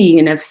C.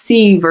 And if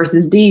C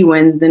versus D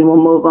wins, then we'll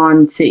move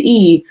on to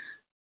E.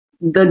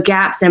 The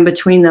gaps in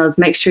between those,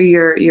 make sure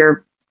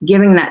you're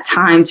giving that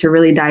time to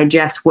really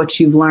digest what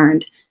you've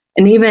learned.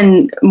 And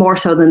even more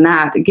so than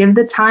that, give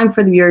the time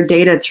for your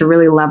data to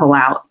really level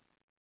out.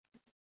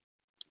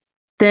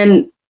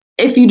 Then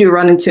if you do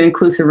run into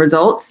inclusive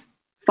results,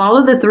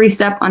 follow the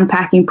 3-step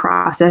unpacking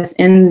process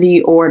in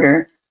the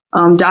order.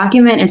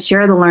 Document and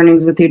share the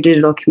learnings with your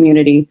digital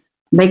community.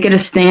 Make it a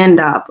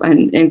stand-up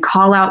and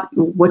call out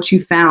what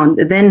you found.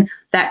 Then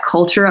that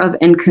culture of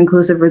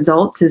inconclusive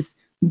results is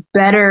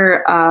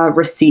better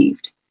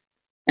received.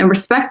 And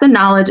respect the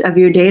knowledge of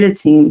your data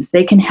teams.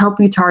 They can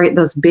help you target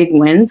those big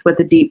wins with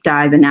a deep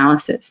dive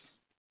analysis.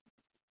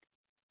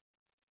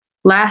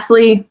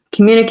 Lastly,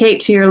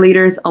 communicate to your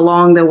leaders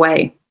along the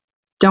way.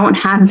 Don't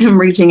have them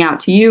reaching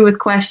out to you with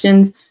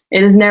questions.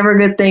 It is never a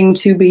good thing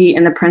to be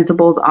in the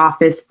principal's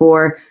office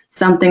for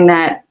something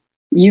that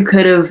you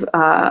could have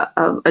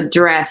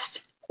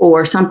addressed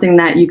or something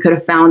that you could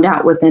have found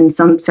out within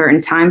some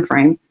certain time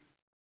frame.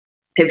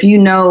 If you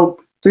know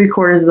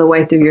 3/4 of the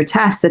way through your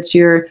test that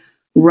you're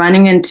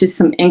running into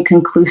some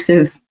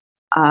inconclusive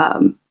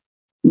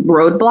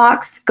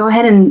roadblocks, go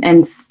ahead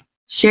and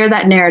share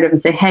that narrative and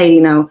say, hey,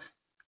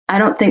 I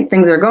don't think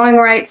things are going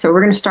right, so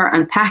we're going to start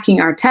unpacking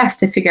our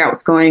test to figure out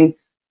what's going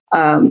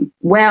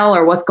well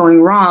or what's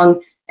going wrong.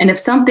 And if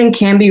something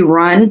can be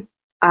run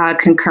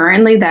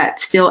concurrently that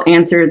still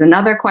answers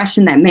another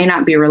question that may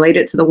not be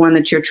related to the one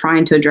that you're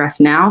trying to address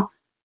now,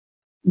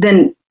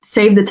 then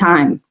save the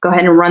time. Go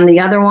ahead and run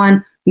the other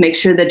one. Make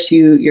sure that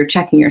you're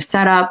checking your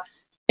setup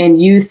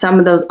and use some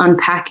of those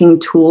unpacking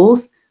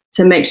tools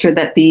to make sure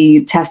that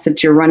the tests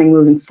that you're running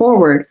moving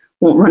forward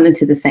won't run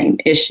into the same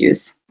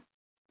issues.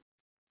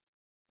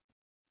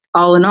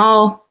 All in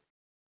all,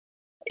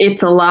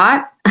 It's a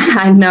lot,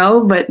 I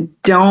know,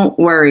 but don't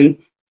worry.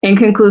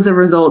 Inconclusive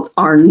results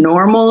are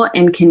normal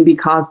and can be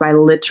caused by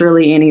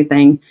literally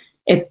anything.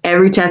 If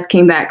every test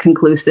came back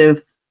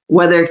conclusive,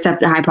 whether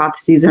accepted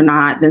hypotheses or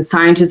not, then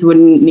scientists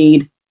wouldn't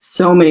need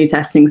so many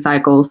testing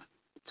cycles,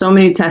 so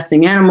many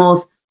testing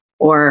animals,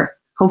 or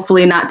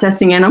hopefully not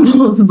testing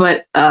animals,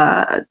 but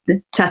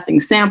testing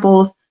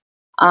samples.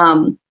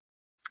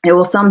 It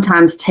will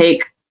sometimes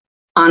take,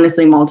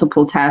 honestly,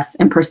 multiple tests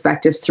and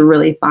perspectives to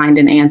really find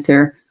an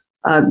answer.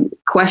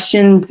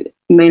 Questions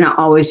may not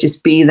always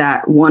just be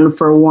that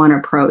one-for-one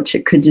approach.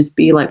 It could just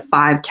be like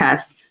 5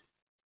 tests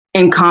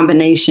in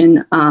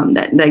combination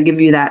that give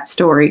you that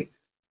story.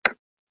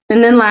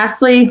 And then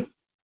lastly,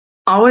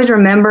 always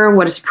remember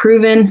what is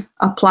proven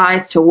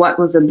applies to what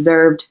was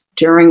observed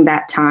during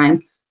that time.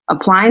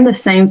 Applying the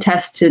same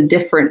test to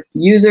different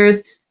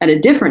users at a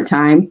different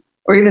time,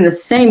 or even the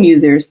same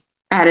users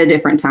at a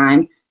different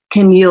time,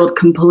 can yield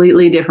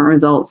completely different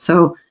results.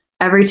 So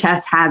every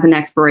test has an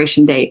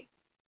expiration date.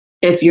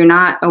 If you're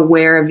not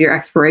aware of your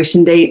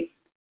expiration date,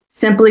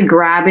 simply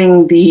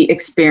grabbing the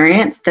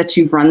experience that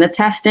you've run the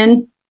test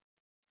in,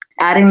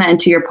 adding that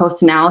into your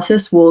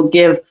post-analysis will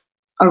give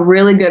a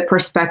really good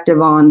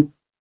perspective on,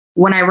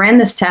 when I ran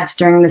this test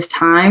during this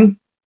time,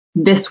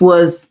 this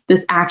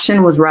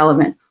action was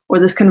relevant, or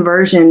this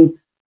conversion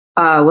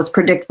was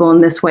predictable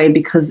in this way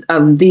because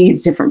of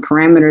these different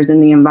parameters in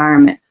the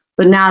environment.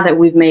 But now that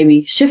we've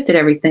maybe shifted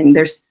everything,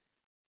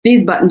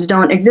 these buttons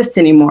don't exist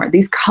anymore.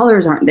 These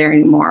colors aren't there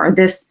anymore. Or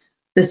this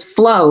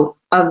flow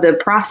of the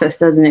process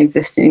doesn't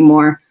exist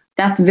anymore.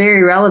 That's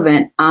very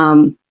relevant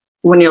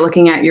when you're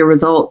looking at your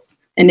results.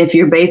 And if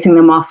you're basing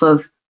them off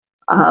of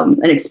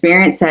an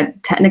experience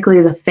that technically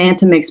is a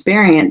phantom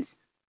experience,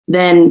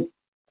 then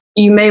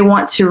you may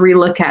want to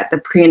relook at the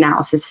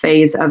pre-analysis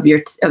phase of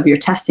your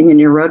testing and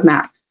your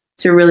roadmap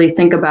to really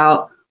think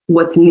about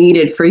what's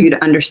needed for you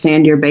to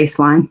understand your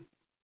baseline.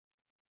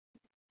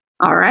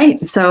 All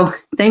right, so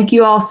thank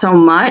you all so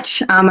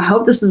much. I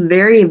hope this was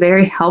very,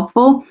 very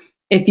helpful.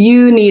 If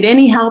you need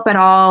any help at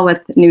all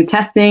with new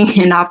testing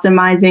and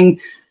optimizing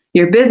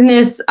your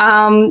business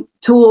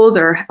tools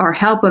or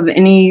help of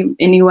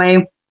any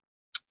way,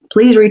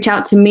 please reach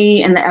out to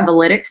me and the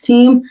Evolytics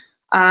team.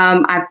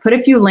 I've put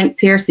a few links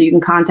here so you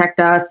can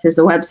contact us. There's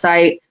a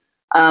website,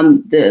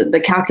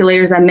 the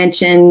calculators I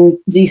mentioned,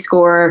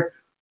 Z-score,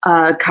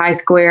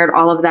 chi-squared,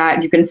 all of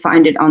that. You can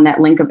find it on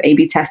that link of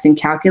A/B testing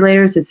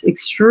calculators. It's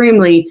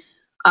extremely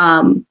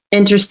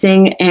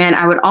interesting, and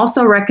I would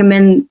also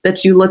recommend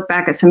that you look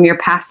back at some of your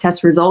past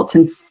test results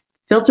and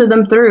filter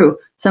them through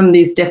some of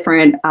these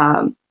different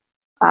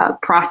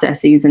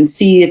processes and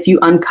see if you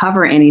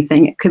uncover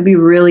anything. It could be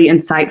really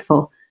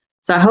insightful.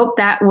 So I hope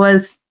that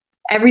was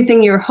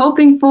everything you're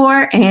hoping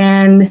for,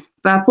 and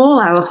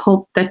Vipul, I will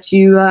hope that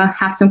you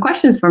have some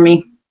questions for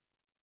me.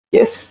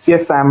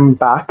 Yes, I'm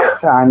back,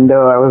 and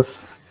I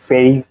was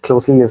very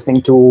closely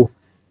listening to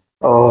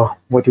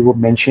what you were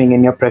mentioning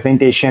in your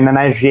presentation, and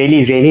I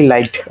really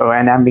liked,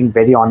 and I'm being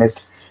very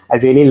honest, I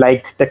really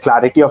liked the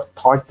clarity of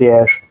thought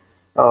there,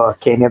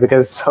 Kenya,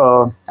 because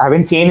I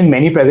haven't seen in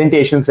many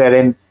presentations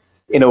wherein,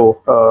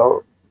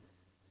 sort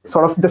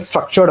of the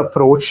structured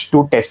approach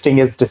to testing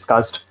is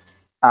discussed,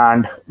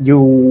 and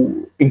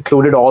you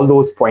included all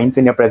those points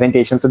in your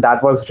presentation. So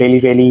that was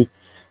really,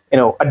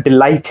 a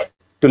delight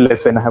to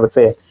listen, I would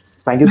say.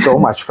 Thank you so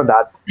much for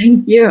that.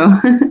 Thank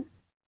you.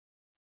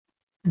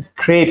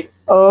 Great.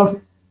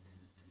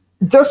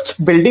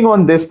 Just building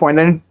on this point,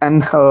 and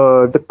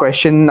the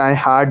question I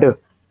had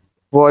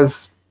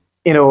was,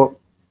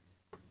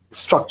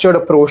 structured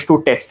approach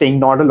to testing.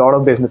 Not a lot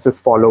of businesses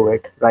follow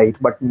it, right?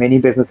 But many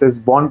businesses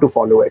want to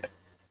follow it.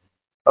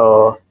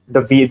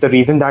 The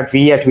reason that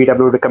we at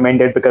VW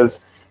recommend it,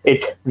 because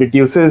it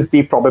reduces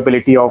the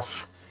probability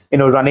of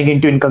running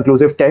into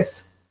inconclusive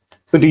tests.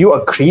 So do you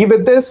agree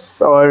with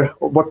this, or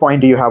what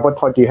point do you have? What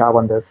thought do you have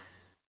on this?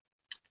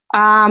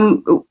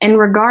 In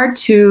regard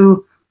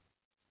to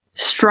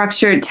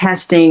structured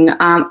testing,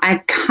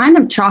 I kind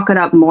of chalk it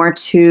up more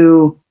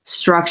to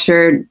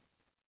structured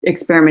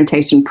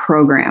experimentation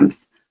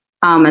programs,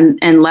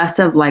 and less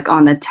of like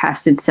on the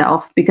test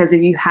itself. Because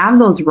if you have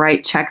those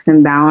right checks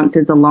and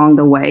balances along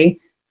the way,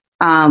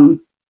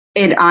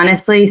 it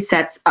honestly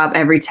sets up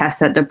every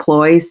test that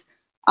deploys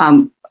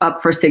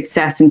up for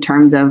success in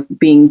terms of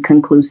being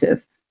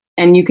conclusive.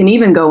 And you can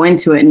even go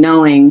into it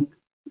knowing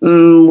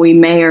we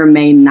may or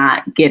may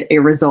not get a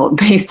result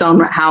based on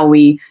how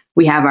we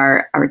have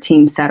our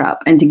team set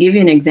up. And to give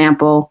you an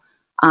example,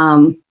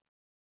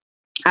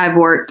 I've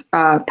worked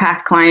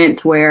past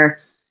clients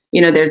where,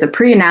 there's a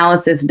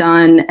pre-analysis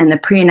done, and the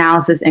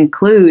pre-analysis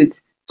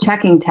includes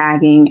checking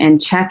tagging and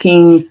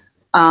checking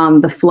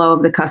the flow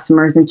of the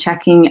customers and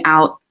checking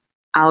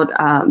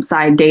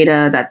outside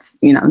data that's,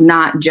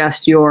 not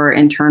just your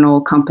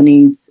internal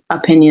company's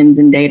opinions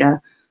and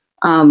data.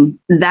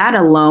 That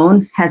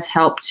alone has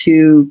helped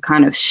to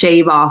kind of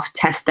shave off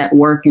tests that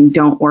work and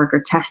don't work,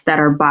 or tests that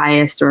are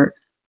biased, or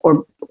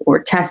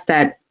tests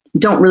that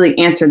don't really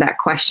answer that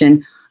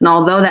question. And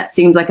although that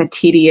seems like a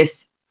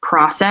tedious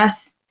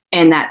process,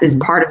 and that is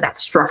part of that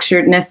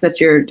structuredness that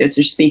you're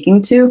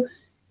speaking to.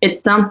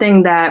 It's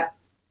something that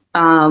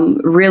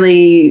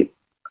really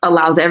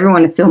allows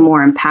everyone to feel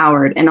more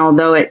empowered. And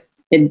although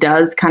it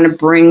does kind of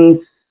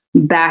bring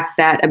back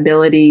that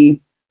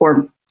ability,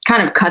 or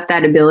kind of cut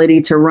that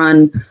ability to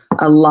run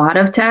a lot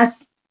of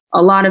tests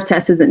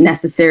isn't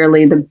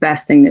necessarily the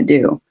best thing to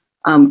do.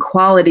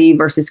 Quality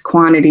versus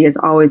quantity is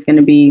always going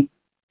to be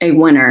a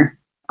winner,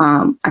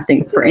 I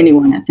think, for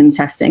anyone that's in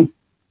testing.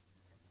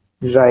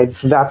 Right.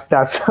 So that's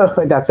that's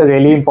a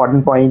really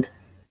important point.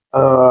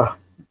 Uh,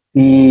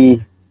 the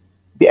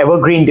the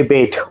evergreen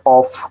debate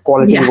of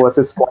quality Yeah.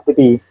 versus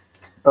quantity.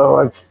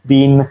 I've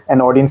been an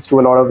audience to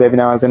a lot of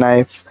webinars, and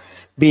I've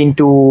been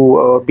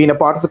a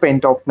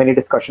participant of many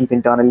discussions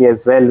internally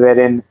as well,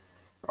 wherein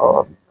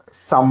uh,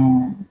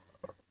 some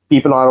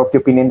people are of the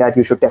opinion that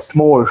you should test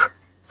more.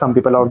 Some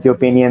people are of the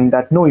opinion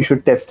that no, you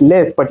should test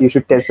less, but you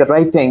should test the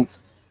right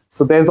things.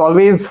 So there's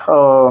always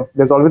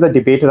a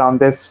debate around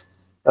this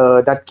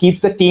that keeps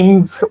the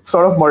team's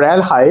sort of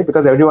morale high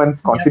because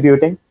everyone's Yep.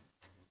 contributing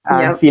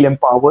and Yep. feel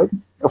empowered,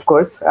 of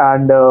course.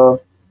 And so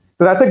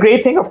that's a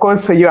great thing. Of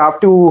course, you have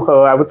to.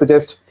 I would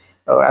suggest,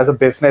 as a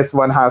business,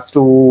 one has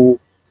to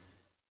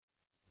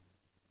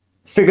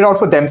figure out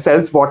for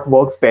themselves what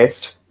works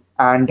best,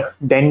 and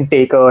then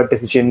take a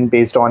decision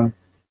based on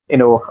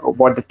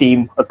what the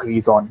team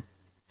agrees on.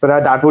 So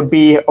that would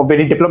be a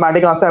very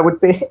diplomatic answer, I would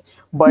say.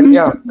 But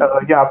yeah,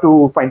 you have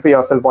to find for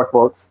yourself what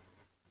works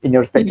in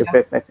your respective Yeah.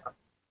 business.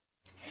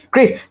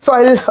 Great. So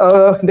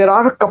I'll. There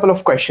are a couple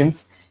of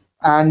questions,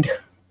 and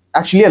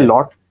actually a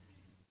lot,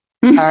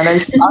 and I'll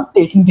start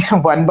taking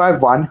them one by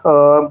one.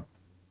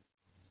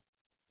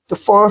 The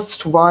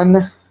first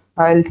one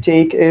I'll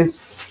take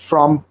is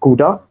from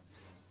Kuda.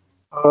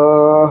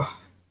 Uh,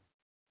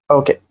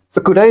 okay,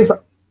 so Kuda is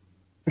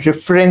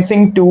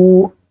referencing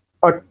to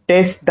a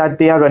test that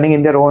they are running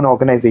in their own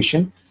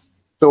organization.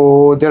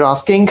 So they're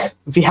asking,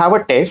 we have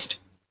a test,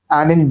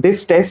 and in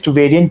this test,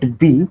 variant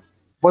B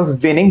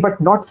was winning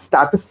but not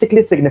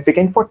statistically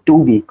significant for 2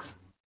 weeks.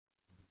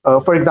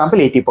 For example,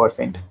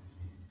 80%.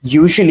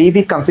 Usually,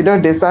 we consider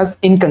this as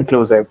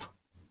inconclusive.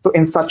 So,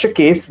 in such a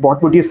case,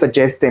 what would you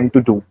suggest them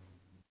to do?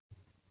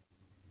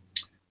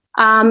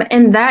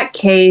 In that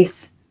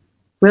case,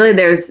 really,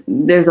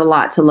 there's a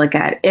lot to look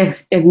at.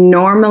 If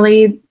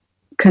normally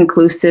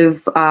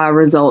conclusive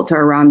results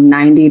are around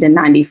 90 to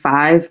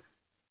 95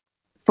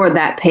 for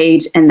that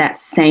page and that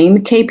same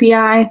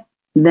KPI,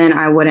 then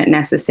I wouldn't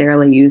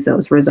necessarily use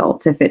those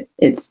results if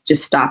it's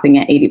just stopping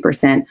at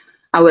 80%.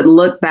 I would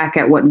look back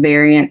at what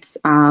variants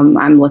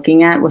I'm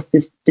looking at, what's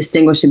this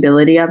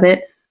distinguishability of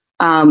it.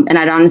 And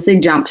I'd honestly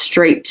jump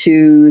straight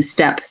to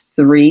step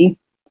 3.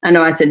 I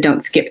know I said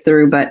don't skip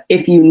through, but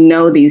if you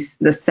know the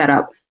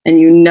setup and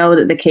you know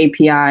that the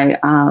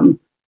KPI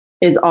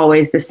is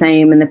always the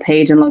same and the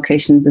page and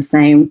location is the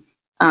same,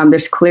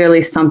 there's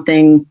clearly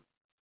something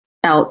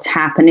else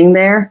happening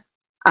there.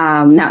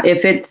 Now,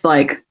 if it's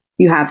like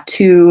you have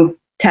 2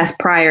 tests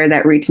prior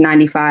that reach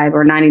 95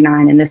 or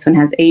 99 and this one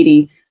has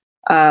 80,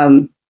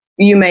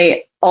 you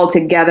may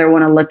altogether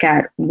want to look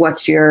at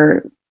what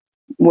your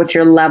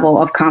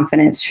level of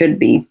confidence should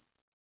be.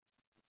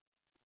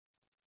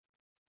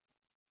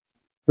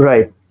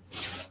 Right.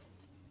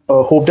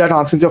 Hope that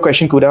answers your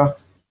question, Kuda.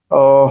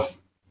 Uh,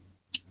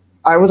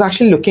 I was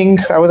actually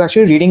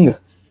reading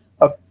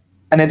uh,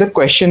 another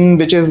question,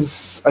 which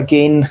is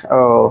again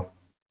a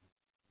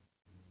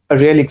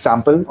real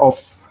example of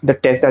the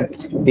test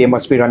that they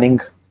must be running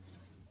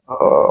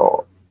uh,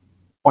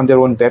 on their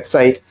own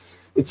website.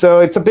 It's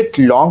a bit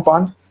long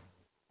one.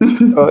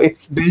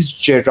 It's with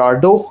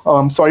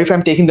Gerardo. Sorry if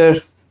I'm taking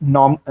the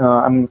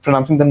I'm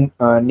pronouncing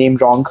the name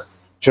wrong.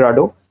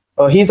 Gerardo.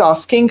 He's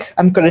asking,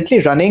 I'm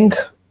currently running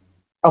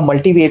a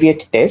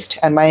multivariate test,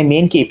 and my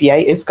main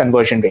KPI is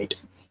conversion rate.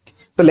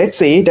 So let's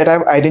say that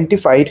I've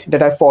identified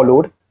that I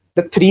followed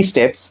the 3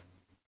 steps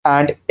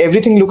and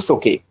everything looks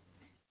okay,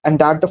 and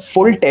that the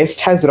full test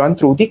has run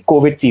through the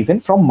COVID season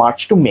from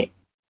March to May.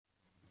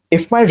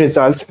 If my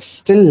results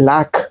still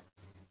lack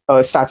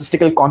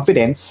statistical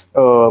confidence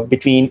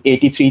between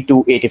 83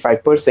 to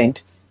 85%,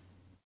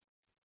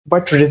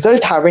 but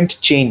results haven't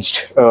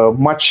changed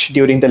much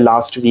during the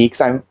last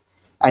weeks,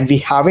 and we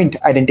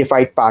haven't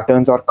identified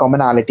patterns or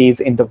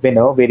commonalities in the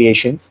winner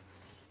variations,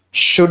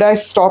 should I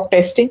stop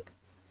testing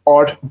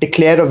or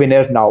declare a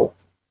winner now?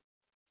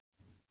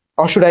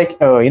 Or should I,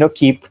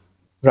 keep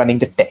running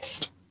the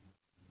test?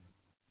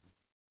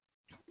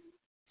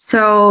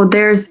 So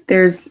there's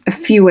a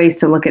few ways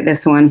to look at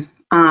this one,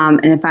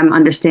 and if I'm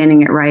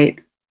understanding it right,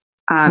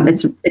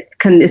 Mhm.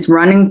 it's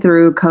running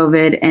through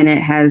COVID, and it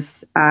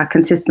has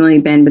consistently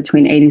been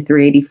between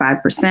 83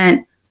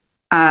 85%,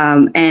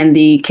 and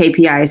the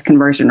KPI is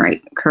conversion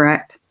rate,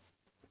 correct?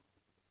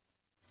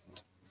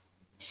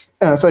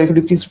 Sorry, could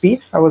you please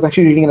repeat? I was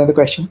actually reading another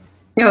question.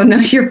 Oh no,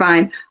 you're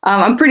fine.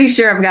 I'm pretty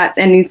sure I've got.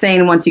 And he's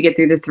saying once you get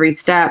through the 3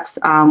 steps,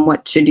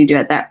 what should you do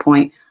at that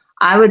point?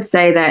 I would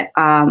say that,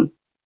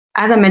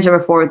 as I mentioned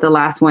before with the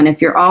last one,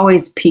 if you're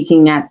always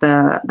peaking at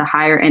the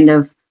higher end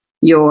of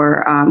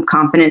your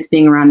confidence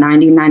being around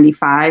 90,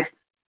 95,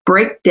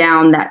 break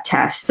down that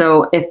test.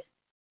 So if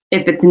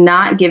it's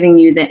not giving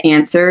you the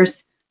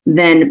answers,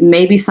 then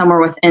maybe somewhere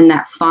within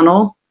that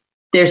funnel,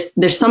 there's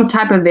some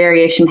type of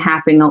variation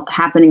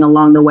happening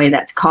along the way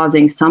that's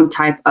causing some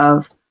type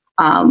of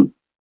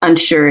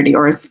unsurety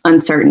or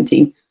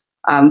uncertainty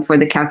for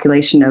the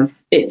calculation of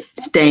it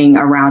staying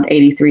around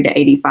 83 to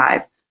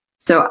 85.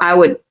 So I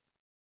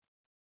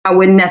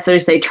wouldn't necessarily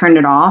say turn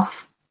it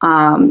off.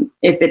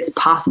 If it's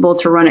possible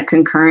to run it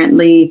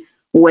concurrently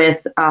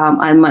with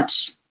a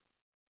much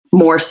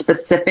more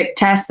specific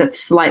test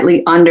that's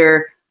slightly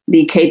under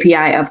the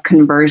KPI of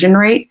conversion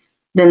rate,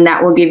 then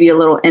that will give you a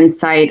little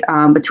insight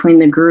between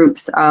the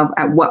groups of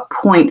at what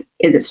point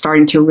is it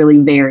starting to really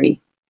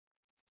vary.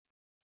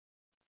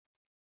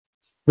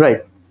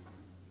 Right.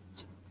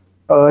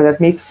 That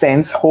makes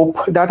sense.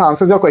 Hope that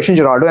answers your question,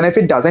 Gerardo. And if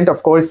it doesn't,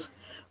 of course,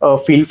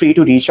 feel free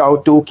to reach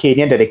out to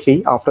Kenya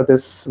directly after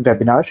this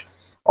webinar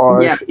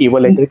or Yeah.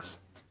 Evolytics,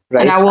 And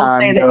right? I will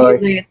say And that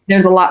usually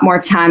there's a lot more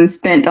time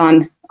spent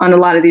on a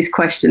lot of these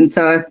questions.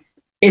 So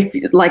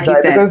if like you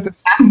right, said, because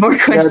this, have more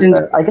questions.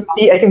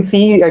 yeah,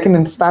 I can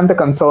understand the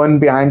concern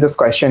behind this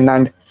question,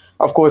 and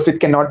of course, it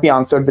cannot be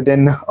answered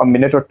within a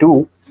minute or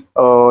two.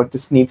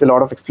 This needs a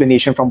lot of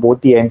explanation from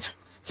both the ends.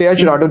 So yeah,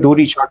 Gerardo, do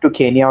reach out to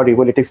Kenya or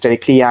Evolytics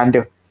directly,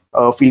 and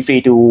feel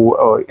free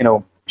to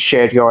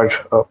share your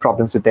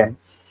problems with them.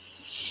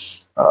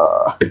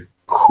 Uh,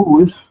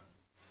 cool.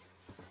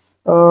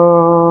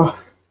 Uh,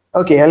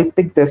 okay, I'll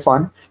pick this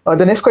one.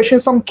 The next question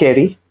is from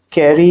Carrie.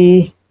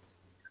 Carrie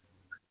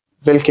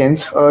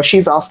Wilkins.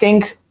 She's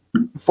asking,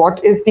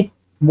 what is the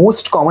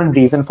most common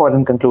reason for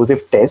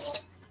inconclusive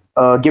test,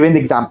 given the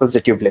examples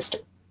that you've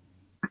listed?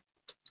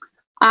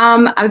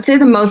 I would say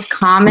the most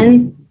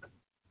common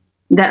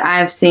that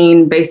I've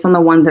seen based on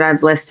the ones that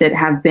I've listed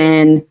have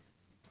been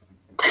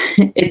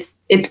it's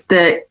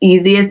the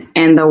easiest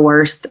and the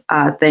worst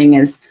thing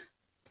is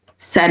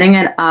setting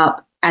it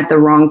up at the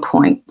wrong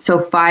point. So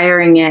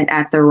firing it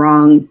at the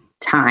wrong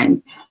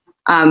time.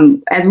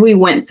 As we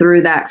went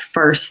through that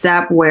first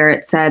step where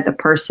it said the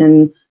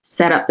person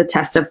set up the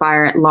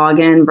testifier at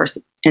login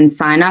versus and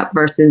sign up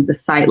versus the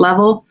site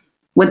level,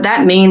 what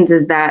that means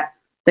is that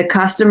the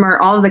customer,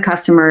 all of the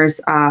customers,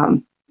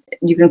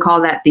 you can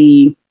call that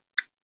the,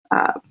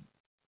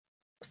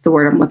 what's the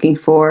word I'm looking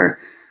for?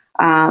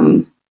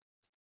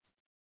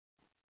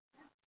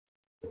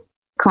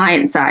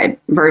 Client side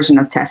version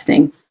of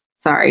testing.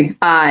 Sorry.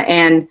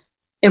 And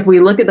if we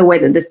look at the way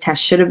that this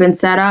test should have been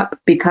set up,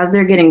 because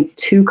they're getting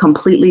two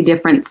completely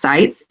different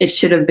sites, it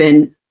should have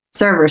been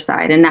server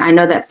side. And I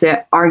know that's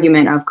the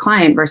argument of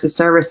client versus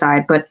server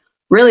side, but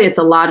really it's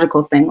a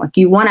logical thing. Like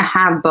you want to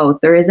have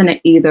both. There isn't an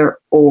either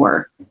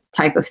or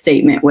type of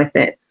statement with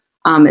it.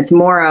 It's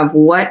more of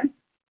what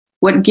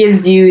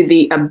gives you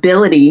the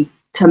ability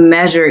to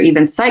measure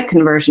even site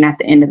conversion at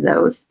the end of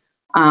those.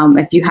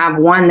 If you have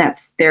one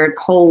that's their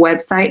whole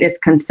website is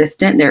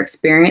consistent, their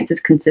experience is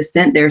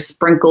consistent, there's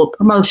sprinkled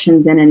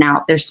promotions in and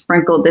out, there's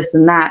sprinkled this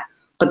and that,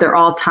 but they're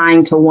all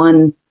tying to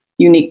one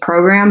unique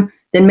program,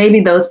 then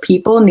maybe those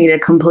people need a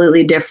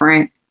completely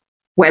different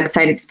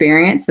website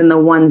experience than the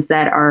ones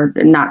that are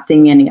not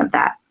seeing any of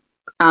that.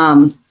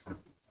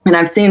 And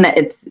I've seen that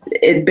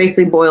it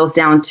basically boils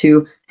down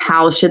to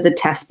how should the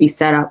test be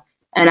set up.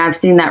 And I've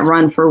seen that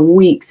run for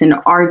weeks and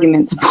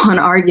arguments upon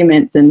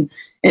arguments and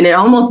it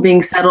almost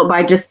being settled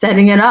by just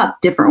setting it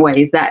up different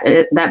ways,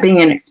 that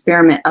being an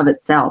experiment of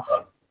itself.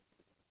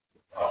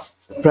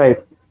 Right.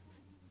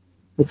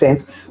 Makes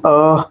sense.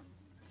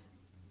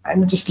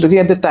 I'm just looking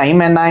at the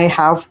time, and I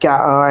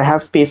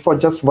have space for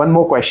just one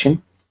more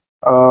question.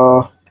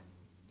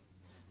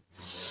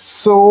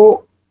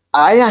 So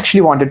I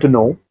actually wanted to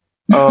know,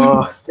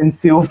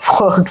 since you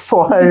worked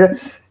for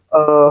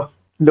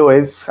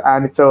Lowe's,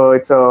 and it's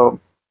a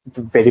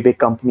very big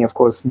company, of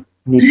course,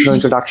 needs no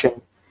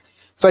introduction.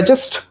 So I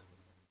just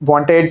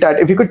wanted that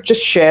if you could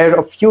just share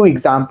a few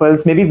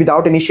examples, maybe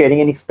without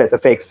sharing any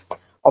specifics,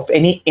 of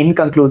any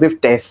inconclusive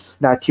tests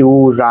that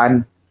you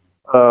ran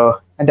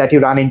and that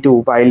you ran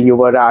into while you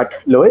were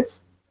at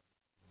Lowe's.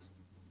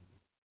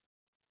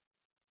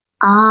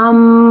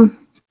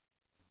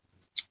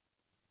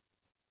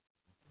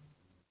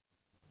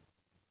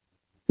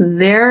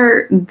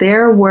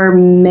 There were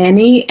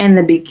many in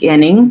the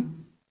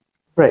beginning.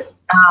 Right.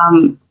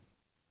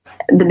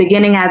 The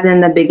beginning as in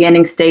the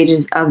beginning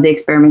stages of the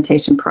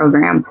experimentation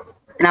program.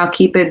 And I'll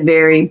keep it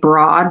very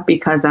broad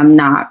because I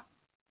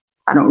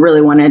don't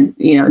really want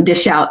to,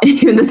 dish out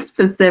any of the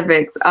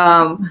specifics.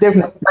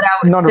 Definitely. But I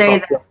would say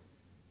that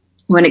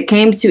when it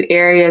came to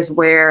areas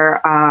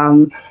where,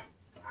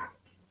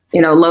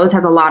 Lowe's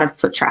has a lot of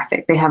foot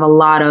traffic. They have a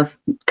lot of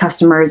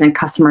customers and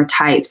customer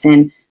types,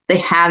 and they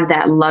have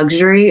that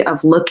luxury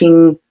of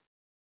looking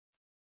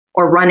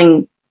or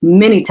running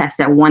many tests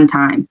at one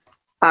time.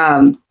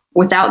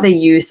 Without the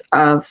use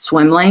of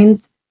swim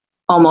lanes,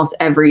 almost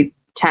every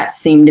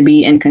test seemed to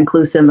be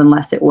inconclusive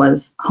unless it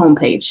was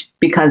homepage,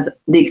 because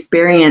the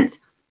experience,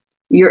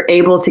 you're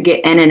able to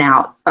get in and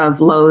out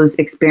of Lowe's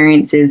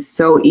experiences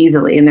so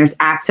easily, and there's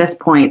access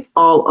points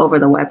all over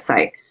the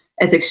website.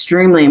 it's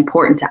extremely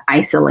important to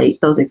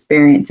isolate those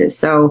experiences.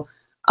 So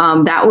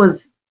that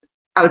was,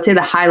 I would say,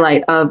 the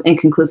highlight of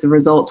inconclusive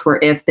results were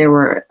if there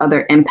were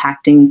other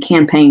impacting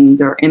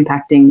campaigns or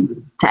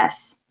impacting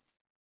tests.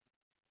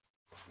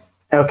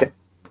 Okay.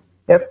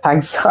 Yep,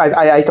 thanks.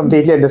 I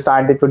completely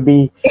understand. It would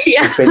be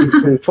Yeah. very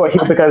difficult for you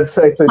because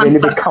it's a I'm really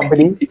big sorry.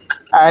 company,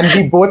 and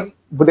we both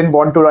wouldn't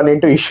want to run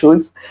into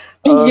issues.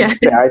 Yeah.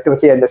 Yeah, I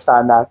totally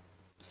understand that.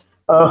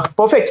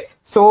 Perfect.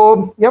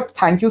 So, yep,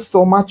 thank you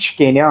so much,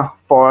 Kenya,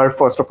 for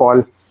first of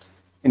all,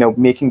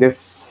 making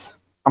this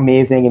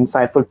amazing,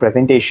 insightful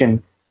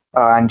presentation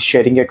and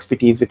sharing your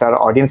expertise with our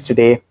audience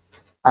today.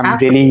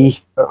 Absolutely.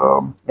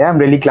 I'm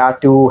really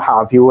glad to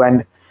have you,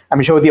 and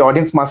I'm sure the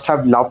audience must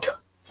have loved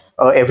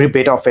every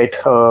bit of it,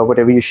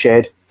 whatever you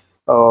shared.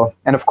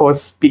 And of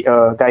course,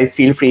 guys,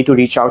 feel free to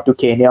reach out to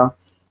Kenya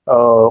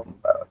uh,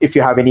 if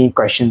you have any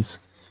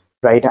questions,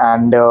 right?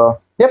 And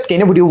yep,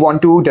 Kenya, would you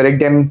want to direct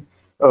them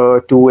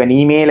to an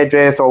email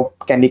address, or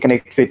can they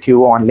connect with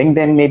you on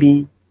LinkedIn,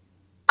 maybe?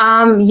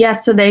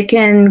 Yes, so they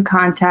can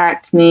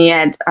contact me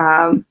at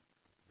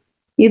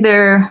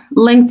either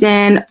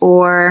LinkedIn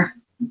or,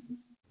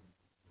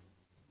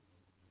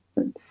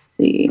 let's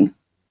see.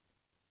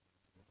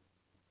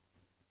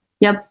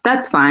 Yep,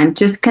 that's fine.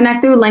 Just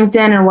connect through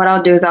LinkedIn, and what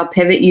I'll do is I'll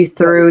pivot you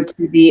through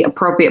to the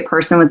appropriate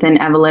person within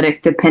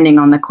Evolytics, depending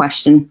on the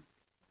question.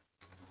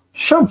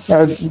 Sure.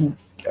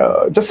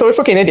 Just search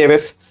for Kenya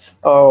Davis.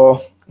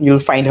 You'll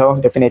find her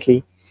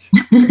definitely,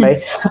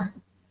 right?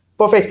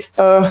 Perfect.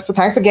 So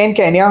thanks again,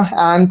 Kenya,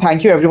 and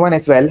thank you everyone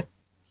as well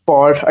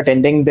for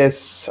attending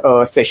this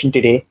session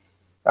today.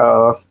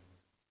 Uh,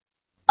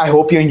 I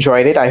hope you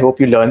enjoyed it. I hope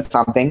you learned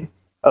something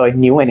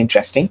new and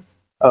interesting.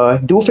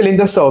 Do fill in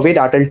the survey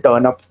that will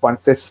turn up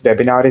once this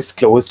webinar is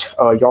closed.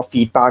 Your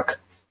feedback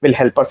will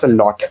help us a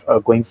lot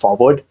going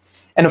forward.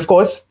 And of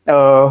course,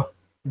 do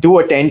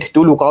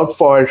look out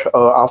for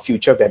our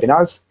future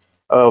webinars.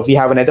 We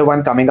have another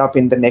one coming up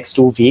in the next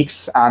 2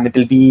 weeks, and it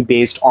will be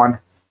based on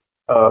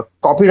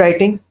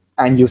copywriting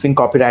and using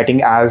copywriting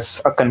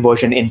as a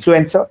conversion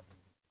influencer.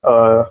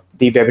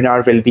 The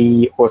webinar will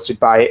be hosted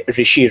by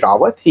Rishi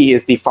Rawat. He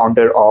is the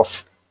founder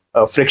of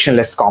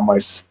Frictionless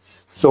Commerce.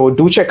 So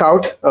do check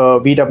out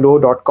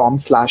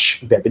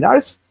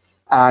vwo.com/webinars,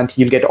 and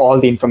you'll get all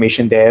the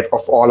information there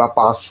of all our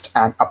past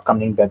and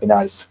upcoming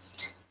webinars.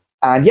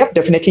 And yep,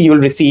 definitely you'll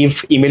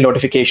receive email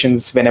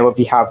notifications whenever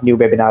we have new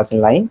webinars in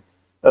line,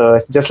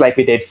 just like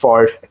we did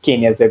for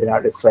Kenya's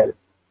webinar as well.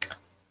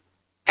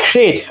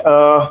 Great.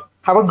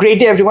 Have a great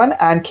day, everyone.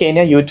 And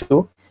Kenya, you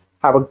too.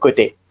 Have a good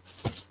day.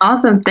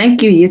 Awesome.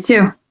 Thank you. You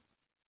too.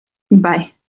 Bye.